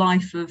live a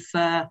life of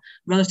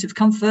relative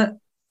comfort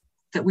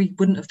that we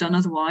wouldn't have done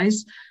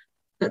otherwise.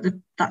 But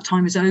that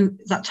time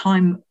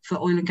for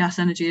oil and gas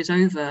energy is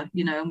over,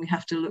 and we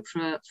have to look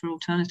for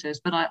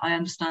alternatives. But I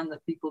understand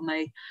that people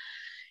may,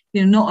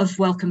 not have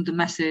welcomed the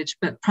message,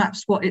 but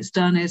perhaps what it's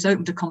done is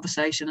opened a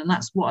conversation. And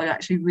that's what I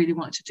actually really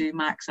wanted to do,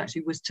 Max,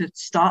 actually, was to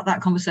start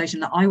that conversation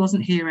that I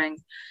wasn't hearing.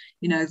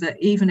 That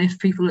even if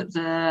people at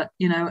the,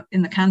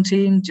 in the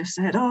canteen just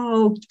said,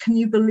 "Oh, can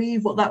you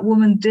believe what that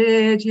woman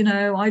did?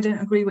 I don't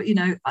agree with,"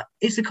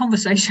 it's a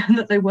conversation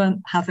that they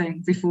weren't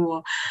having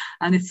before.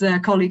 And if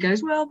their colleague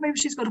goes, "Well, maybe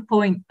she's got a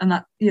point," and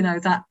that,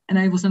 that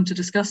enables them to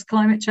discuss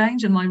climate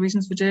change and my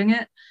reasons for doing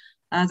it,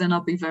 then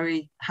I'll be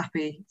very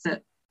happy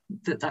that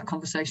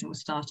conversation was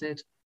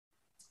started.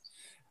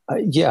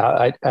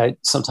 I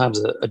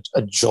sometimes a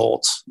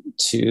jolt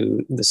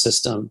to the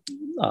system.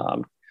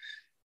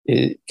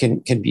 It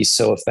can be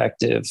so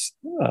effective,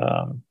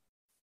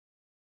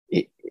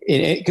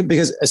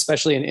 because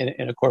especially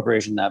in a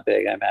corporation that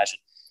big, I imagine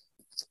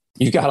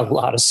you've got a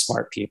lot of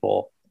smart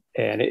people,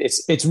 and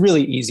it's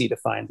really easy to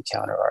find the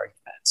counter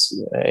arguments.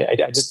 I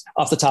just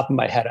off the top of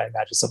my head, I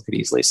imagine someone could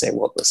easily say,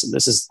 "Well, listen,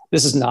 this is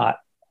not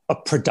a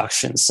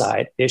production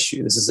side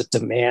issue. This is a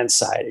demand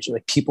side issue.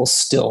 Like, people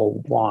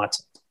still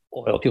want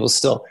oil. People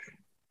still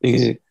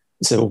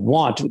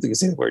want, because they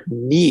say the word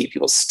need.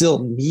 People still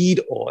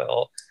need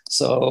oil."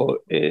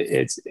 So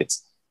it's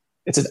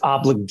an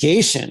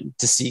obligation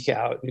to seek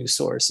out new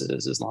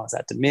sources as long as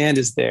that demand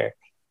is there.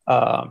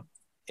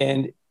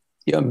 And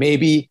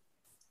maybe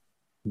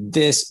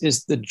this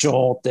is the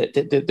jolt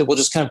that will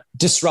just kind of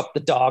disrupt the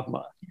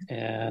dogma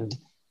and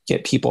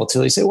get people to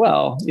really say,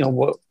 well,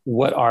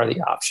 what are the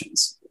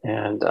options?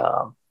 And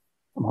I'm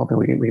hoping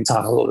we can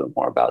talk a little bit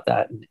more about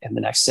that in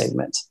the next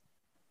segment.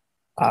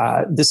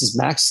 This is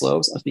Max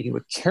Sloves. I'm speaking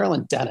with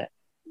Caroline Dennett,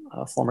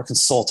 a former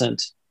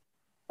consultant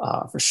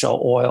for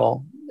Shell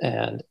Oil,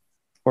 and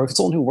or a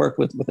consultant who worked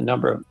with a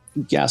number of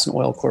gas and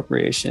oil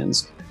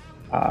corporations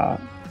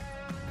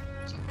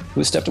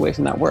who stepped away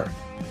from that work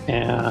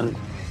and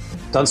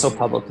done so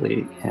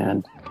publicly.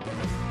 And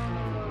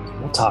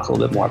we'll talk a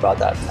little bit more about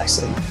that in the next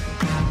segment.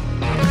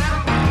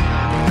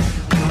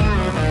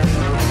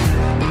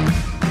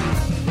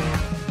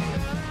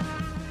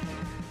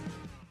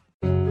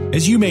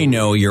 As you may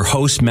know, your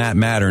host, Matt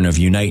Mattern of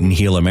Unite and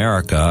Heal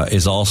America,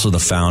 is also the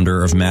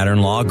founder of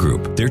Mattern Law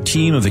Group. Their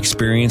team of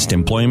experienced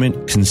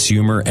employment,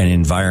 consumer, and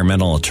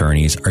environmental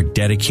attorneys are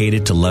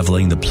dedicated to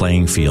leveling the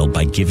playing field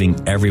by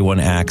giving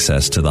everyone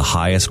access to the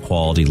highest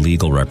quality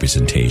legal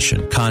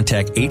representation.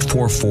 Contact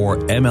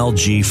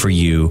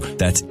 844-MLG-FOR-YOU.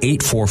 That's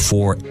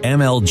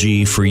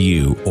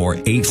 844-MLG-FOR-YOU or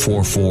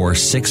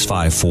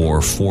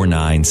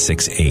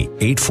 844-654-4968.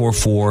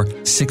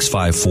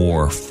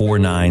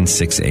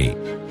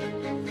 844-654-4968.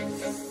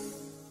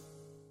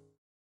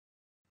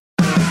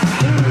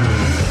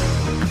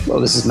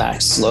 this is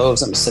Max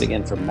Sloves. I'm sitting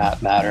in for Matt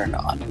Mattern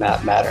on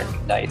Matt Mattern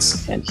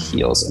Unites and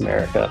Heals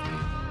America.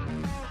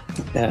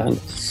 And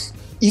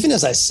even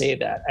as I say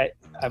that,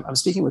 I'm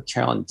speaking with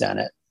Caroline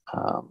Dennett,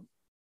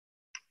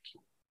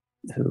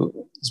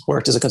 who has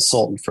worked as a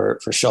consultant for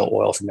Shell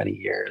Oil for many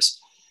years.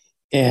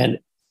 And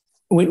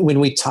when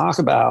we talk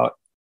about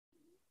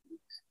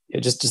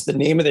just the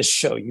name of this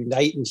show,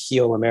 Unite and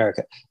Heal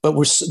America, but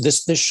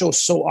this show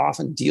so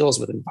often deals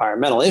with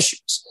environmental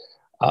issues,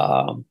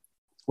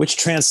 which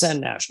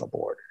transcend national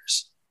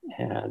borders.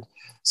 And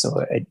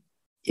so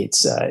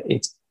it's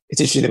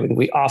interesting that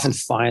we often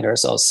find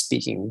ourselves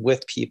speaking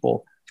with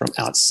people from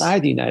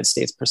outside the United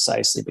States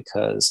precisely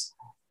because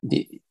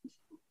the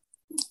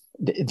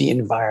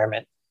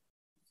environment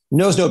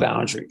knows no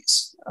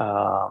boundaries,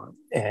 and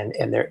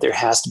there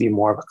has to be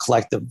more of a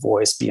collective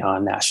voice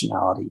beyond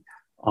nationality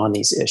on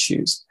these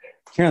issues.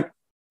 Karen,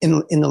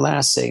 in the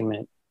last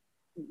segment,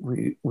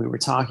 we were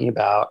talking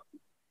about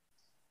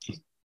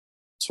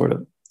sort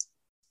of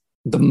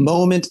the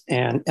moment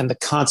and the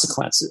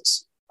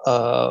consequences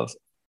of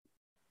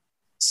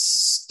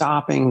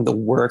stopping the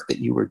work that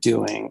you were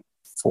doing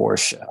for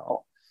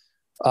Shell.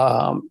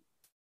 And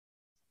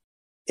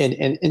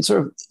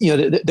sort of,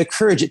 the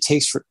courage it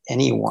takes for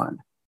anyone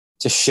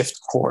to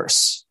shift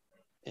course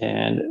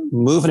and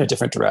move in a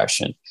different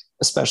direction,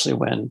 especially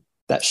when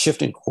that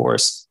shift in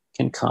course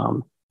can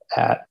come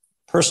at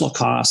personal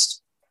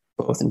cost,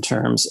 both in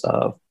terms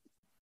of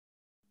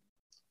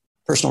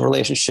personal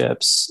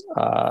relationships,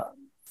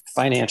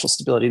 financial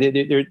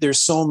stability. There's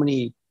so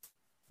many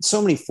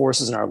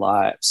forces in our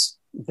lives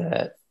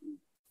that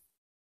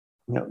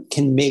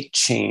can make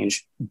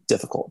change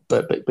difficult,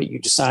 but you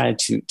decide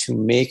to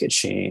make a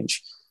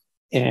change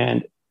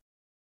and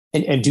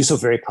do so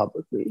very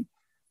publicly.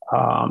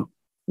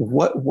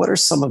 What are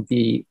some of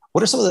the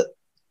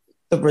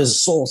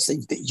results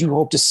that you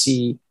hope to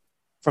see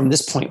from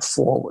this point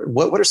forward?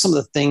 What are some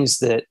of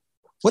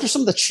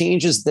the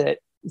changes that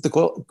the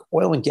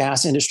oil and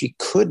gas industry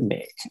could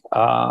make?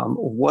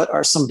 What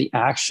are some of the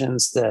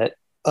actions that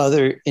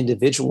other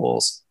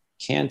individuals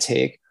can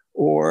take,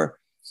 or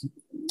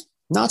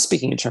not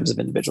speaking in terms of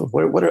individuals,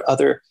 what are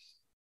other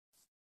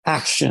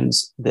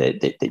actions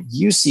that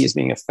you see as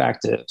being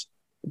effective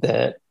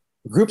that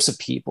groups of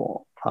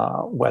people,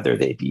 whether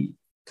they be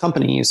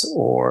companies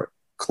or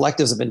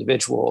collectives of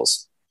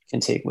individuals, can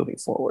take moving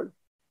forward?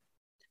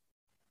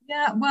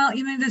 Yeah, well,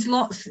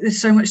 there's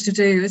so much to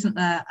do, isn't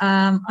there?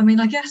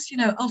 I guess,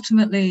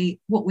 ultimately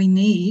what we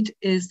need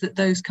is that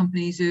those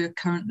companies who are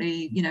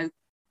currently,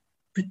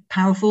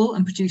 powerful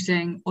and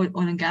producing oil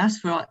and gas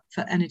for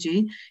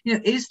energy,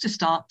 is to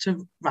start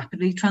to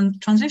rapidly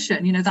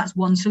transition. That's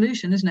one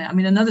solution, isn't it?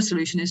 Another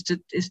solution is to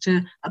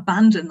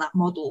abandon that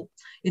model,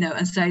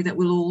 and say that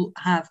we'll all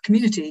have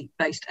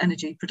community-based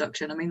energy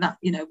production. That,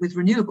 with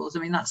renewables,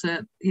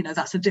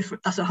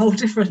 that's a whole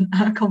different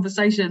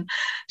conversation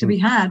to be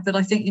had. But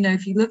I think,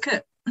 if you look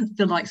at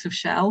the likes of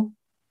Shell,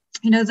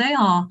 they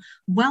are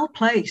well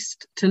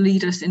placed to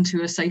lead us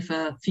into a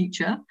safer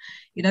future.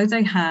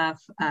 They have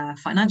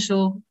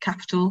financial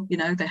capital,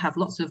 they have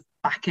lots of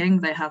backing,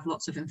 they have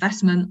lots of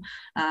investment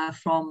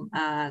from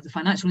the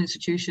financial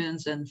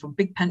institutions and from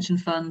big pension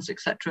funds,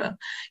 etc.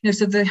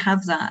 So they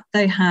have that.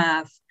 They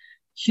have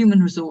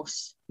human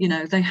resource,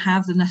 they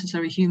have the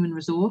necessary human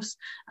resource,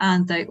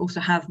 and they also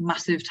have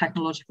massive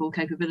technological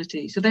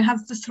capability. So they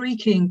have the three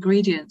key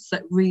ingredients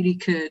that really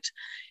could,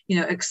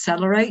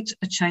 accelerate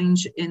a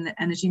change in the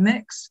energy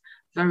mix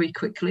very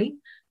quickly,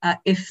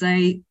 if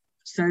they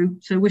so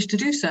wish to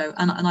do so.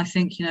 And I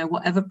think,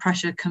 whatever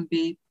pressure can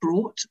be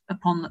brought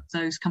upon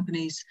those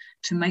companies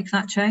to make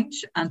that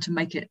change and to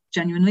make it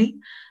genuinely,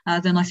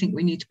 then I think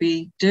we need to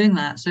be doing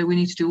that. So we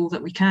need to do all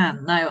that we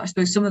can. Now, I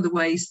suppose some of the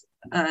ways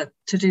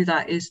to do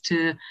that is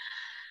to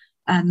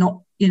not,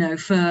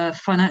 for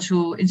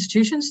financial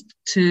institutions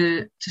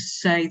to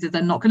say that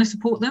they're not going to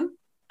support them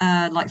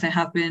like they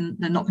have been.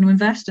 They're not going to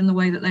invest in the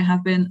way that they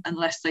have been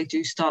unless they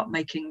do start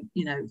making,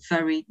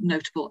 very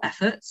notable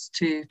efforts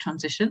to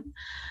transition.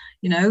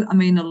 A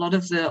lot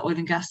of the oil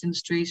and gas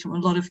industries from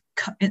in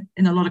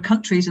a lot of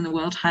countries in the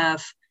world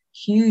have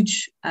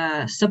huge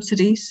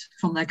subsidies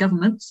from their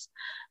governments.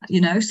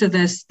 So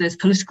there's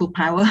political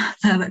power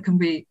there that can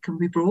be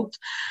brought.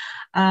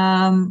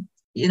 And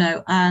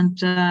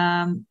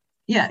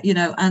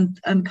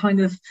kind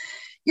of,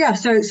 yeah,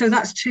 so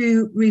that's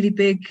two really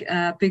big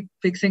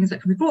things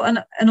that can be brought.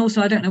 And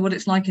also, I don't know what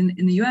it's like in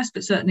the US,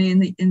 but certainly in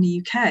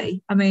the UK,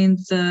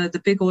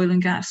 the big oil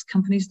and gas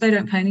companies, they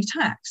don't pay any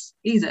tax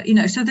either.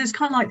 So there's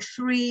kind of like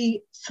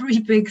three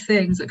big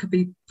things that could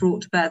be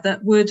brought to bear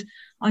that would,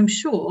 I'm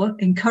sure,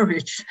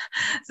 encourage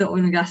the oil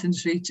and gas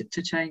industry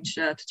to change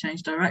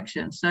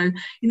direction. So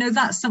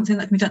that's something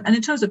that can be done. And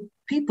in terms of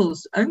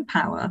people's own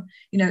power,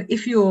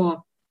 if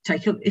you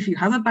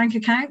have a bank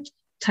account,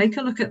 take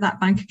a look at that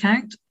bank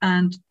account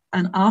and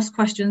ask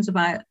questions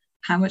about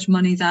how much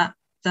money that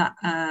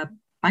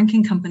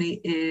banking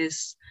company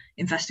is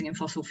investing in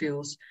fossil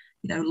fuels.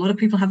 A lot of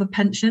people have a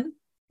pension.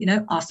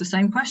 Ask the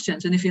same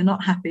questions. And if you're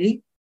not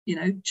happy,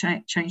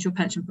 change your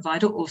pension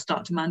provider or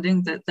start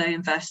demanding that they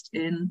invest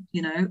in,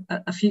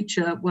 a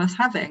future worth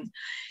having.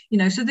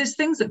 So there's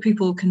things that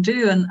people can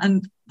do,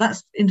 and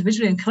that's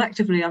individually and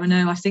collectively.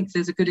 I think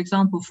there's a good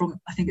example from,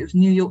 I think it was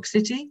New York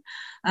City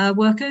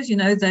workers.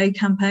 They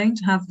campaigned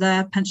to have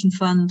their pension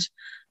fund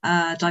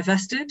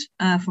divested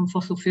from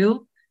fossil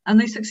fuel, and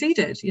they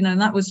succeeded.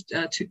 And that was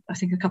I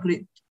think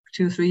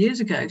 2 or 3 years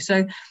ago.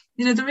 So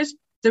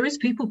there is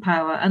people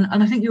power, and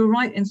I think you're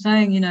right in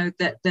saying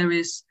that there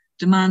is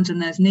demand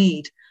and there's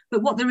need.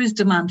 But what there is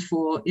demand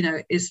for,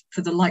 is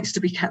for the lights to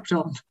be kept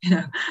on,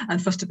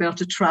 and for us to be able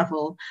to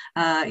travel,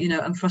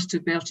 and for us to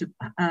be able to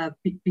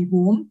be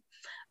warm.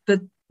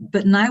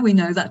 But now we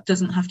know that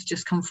doesn't have to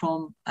just come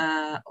from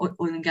oil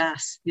and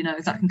gas.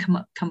 That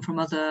can come from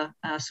other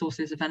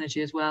sources of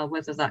energy as well,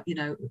 whether that,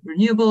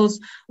 renewables,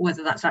 or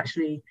whether that's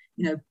actually,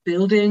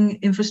 building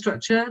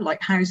infrastructure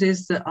like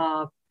houses that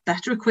are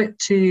better equipped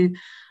to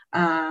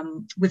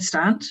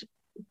withstand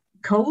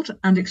cold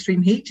and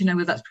extreme heat,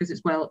 whether that's because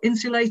it's well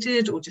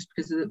insulated or just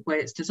because of the way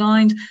it's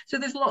designed. So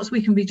there's lots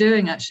we can be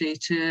doing actually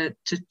to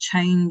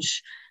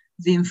change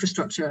the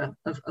infrastructure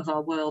of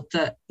our world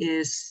that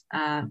is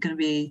going to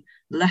be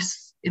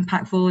less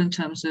impactful in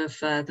terms of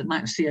the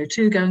amount of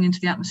CO2 going into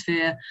the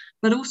atmosphere,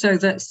 but also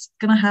that's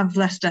going to have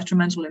less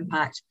detrimental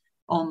impact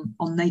on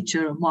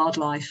nature and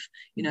wildlife,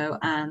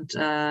 and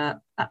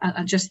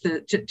just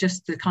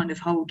the kind of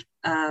whole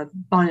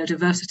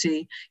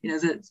biodiversity,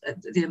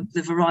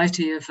 the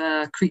variety of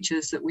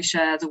creatures that we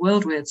share the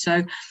world with.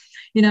 So,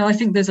 I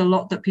think there's a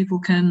lot that people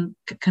can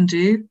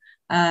do.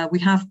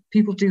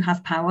 People do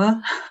have power,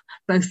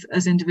 both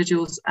as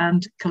individuals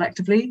and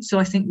collectively. So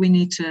I think we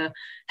need to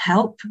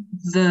help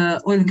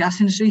the oil and gas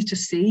industry to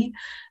see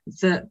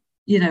that,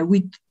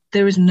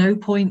 there is no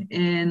point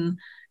in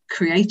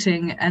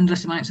creating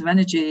endless amounts of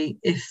energy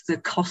if the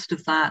cost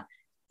of that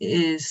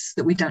is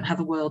that we don't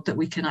have a world that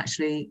we can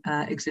actually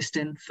exist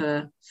in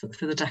for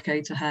the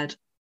decades ahead.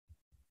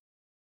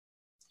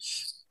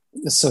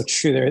 It's so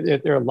true.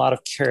 There are a lot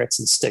of carrots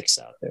and sticks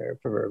out there,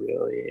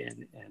 proverbially,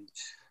 and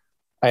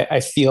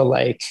I feel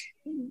like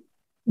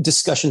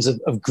discussions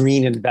of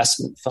green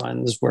investment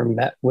funds were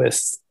met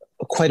with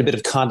quite a bit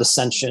of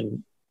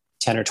condescension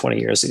 10 or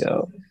 20 years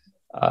ago.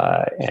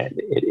 And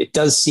it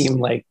does seem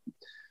like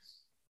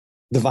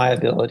the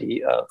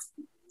viability of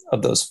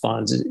those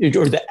funds,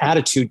 or the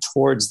attitude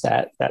towards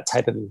that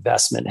type of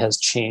investment, has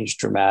changed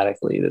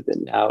dramatically. That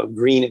now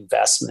green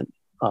investment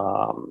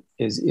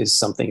is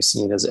something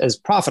seen as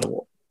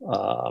profitable,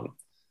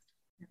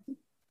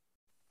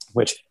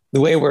 which the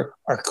way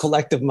our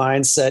collective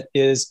mindset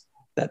is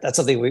that's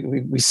something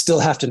we still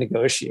have to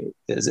negotiate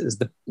is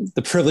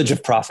the privilege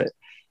of profit.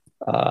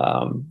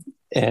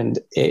 And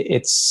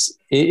it's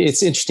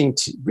interesting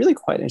really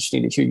quite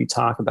interesting to hear you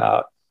talk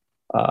about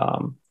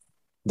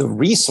the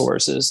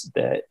resources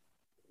that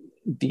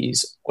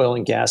these oil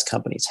and gas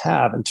companies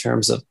have in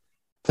terms of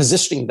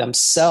positioning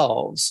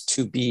themselves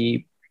to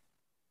be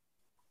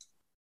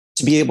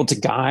able to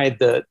guide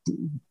the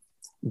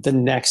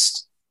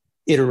next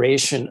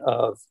iteration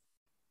of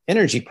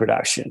energy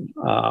production,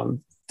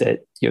 that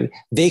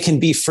they can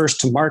be first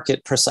to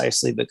market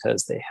precisely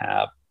because they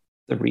have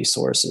the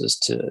resources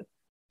to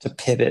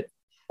pivot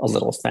a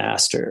little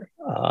faster.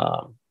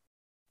 I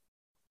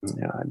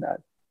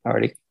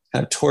already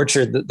kind of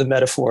tortured the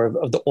metaphor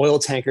of the oil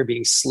tanker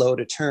being slow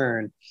to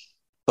turn,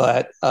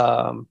 but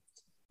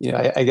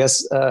I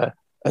guess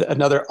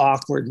another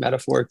awkward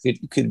metaphor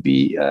could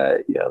be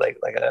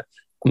like a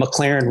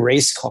McLaren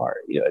race car.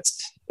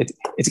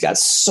 It's got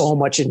so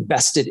much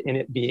invested in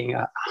it being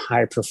a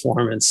high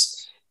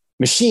performance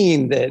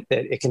machine that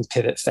it can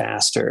pivot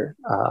faster,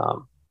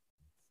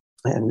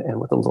 and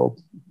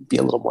be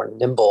a little more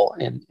nimble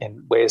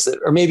in ways that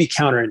are maybe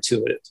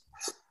counterintuitive.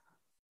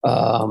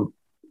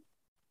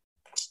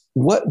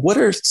 What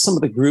are some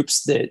of the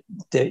groups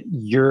that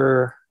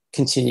you're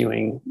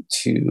continuing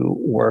to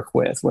work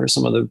with? What are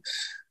some of the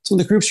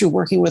groups you're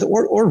working with,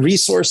 or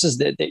resources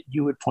that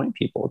you would point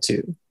people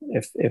to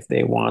if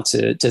they want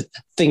to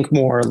think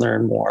more,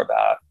 learn more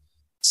about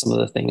some of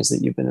the things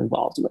that you've been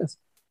involved with?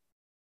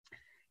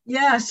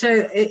 Yeah,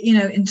 so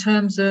in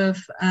terms of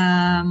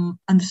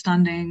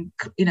understanding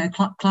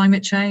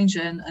climate change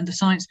and the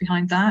science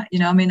behind that,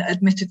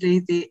 admittedly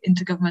the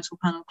Intergovernmental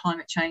Panel on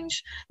Climate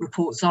Change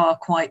reports are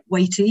quite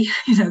weighty.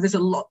 There's a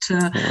lot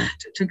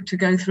to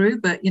go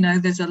through, but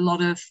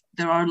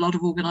there are a lot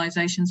of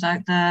organizations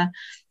out there,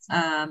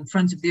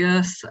 Friends of the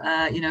Earth,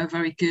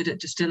 very good at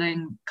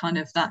distilling kind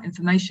of that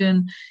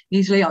information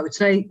easily. I would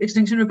say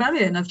Extinction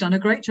Rebellion have done a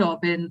great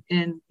job in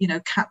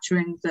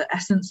capturing the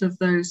essence of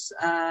those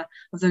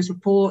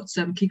reports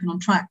and keeping on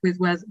track with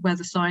where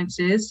the science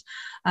is.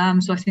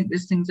 So I think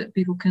there's things that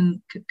people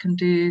can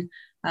do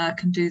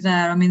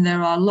there.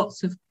 There are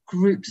lots of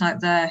groups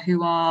out there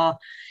who are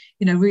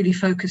really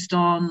focused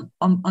on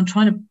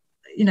trying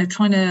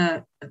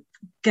to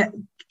get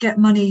get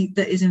money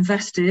that is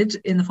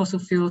invested in the fossil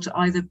fuel to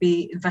either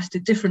be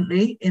invested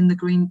differently in the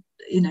green,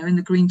 in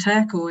the green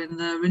tech or in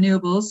the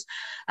renewables.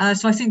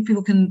 So I think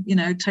people can,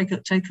 take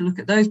a look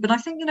at those. But I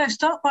think,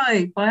 start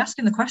by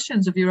asking the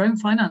questions of your own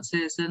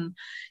finances and,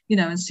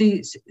 and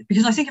see,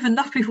 because I think if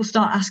enough people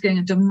start asking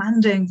and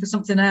demanding for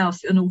something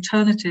else, an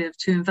alternative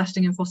to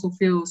investing in fossil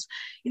fuels,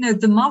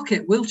 the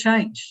market will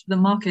change. The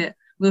market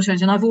will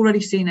change. And I've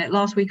already seen it.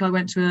 Last week, I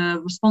went to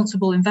a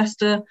responsible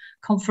investor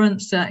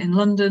conference in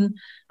London,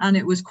 and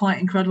it was quite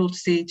incredible to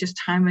see just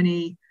how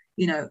many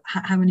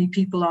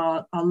people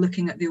are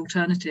looking at the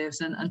alternatives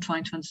and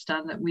trying to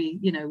understand that we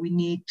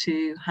need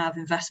to have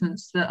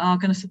investments that are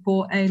going to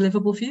support a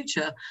livable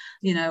future,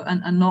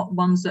 and not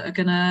ones that are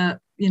going to,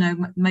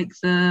 make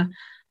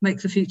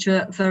the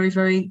future very,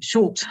 very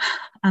short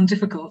and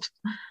difficult.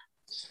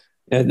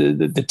 Yeah,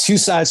 the two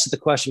sides to the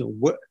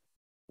question,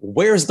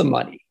 where's the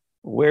money?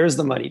 Where's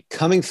the money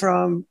coming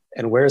from,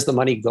 and where's the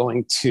money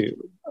going to?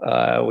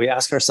 We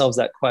ask ourselves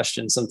that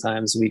question.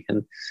 Sometimes we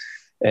can,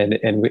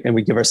 and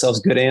we give ourselves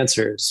good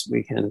answers.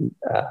 We can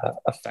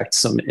affect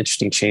some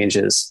interesting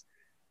changes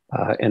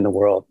in the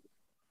world.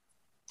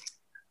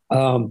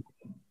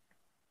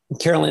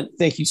 Caroline,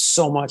 thank you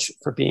so much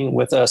for being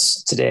with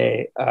us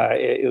today.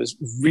 It was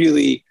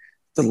really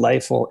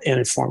delightful and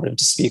informative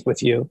to speak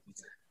with you.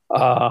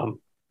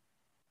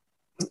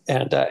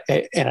 And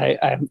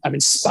I'm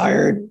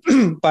inspired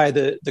by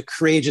the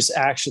courageous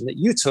action that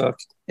you took,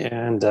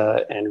 and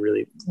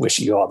really wish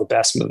you all the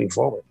best moving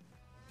forward.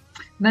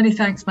 Many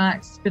thanks,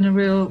 Max. It's been a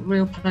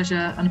real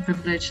pleasure and a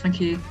privilege.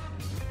 Thank you.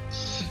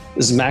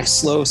 This is Max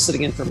Sloves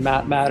sitting in for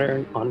Matt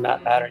Mattern on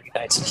Matt Mattern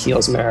Unites and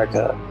Heals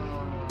America.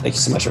 Thank you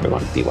so much,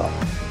 everyone. Be well.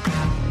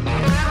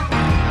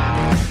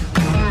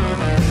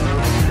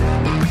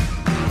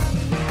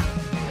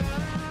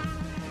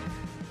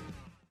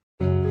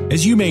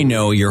 As you may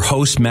know, your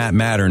host, Matt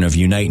Mattern of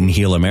Unite and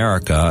Heal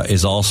America,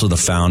 is also the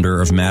founder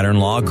of Mattern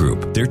Law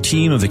Group. Their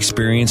team of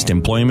experienced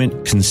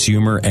employment,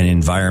 consumer, and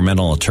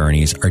environmental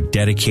attorneys are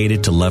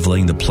dedicated to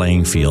leveling the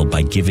playing field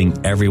by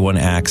giving everyone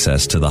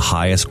access to the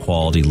highest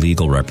quality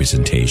legal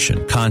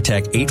representation.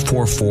 Contact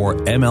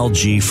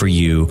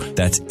 844-MLG-FOR-YOU.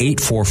 That's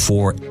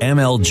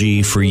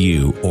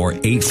 844-MLG-FOR-YOU or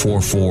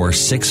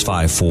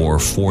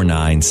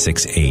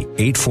 844-654-4968.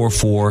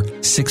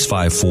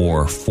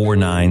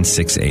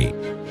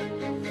 844-654-4968.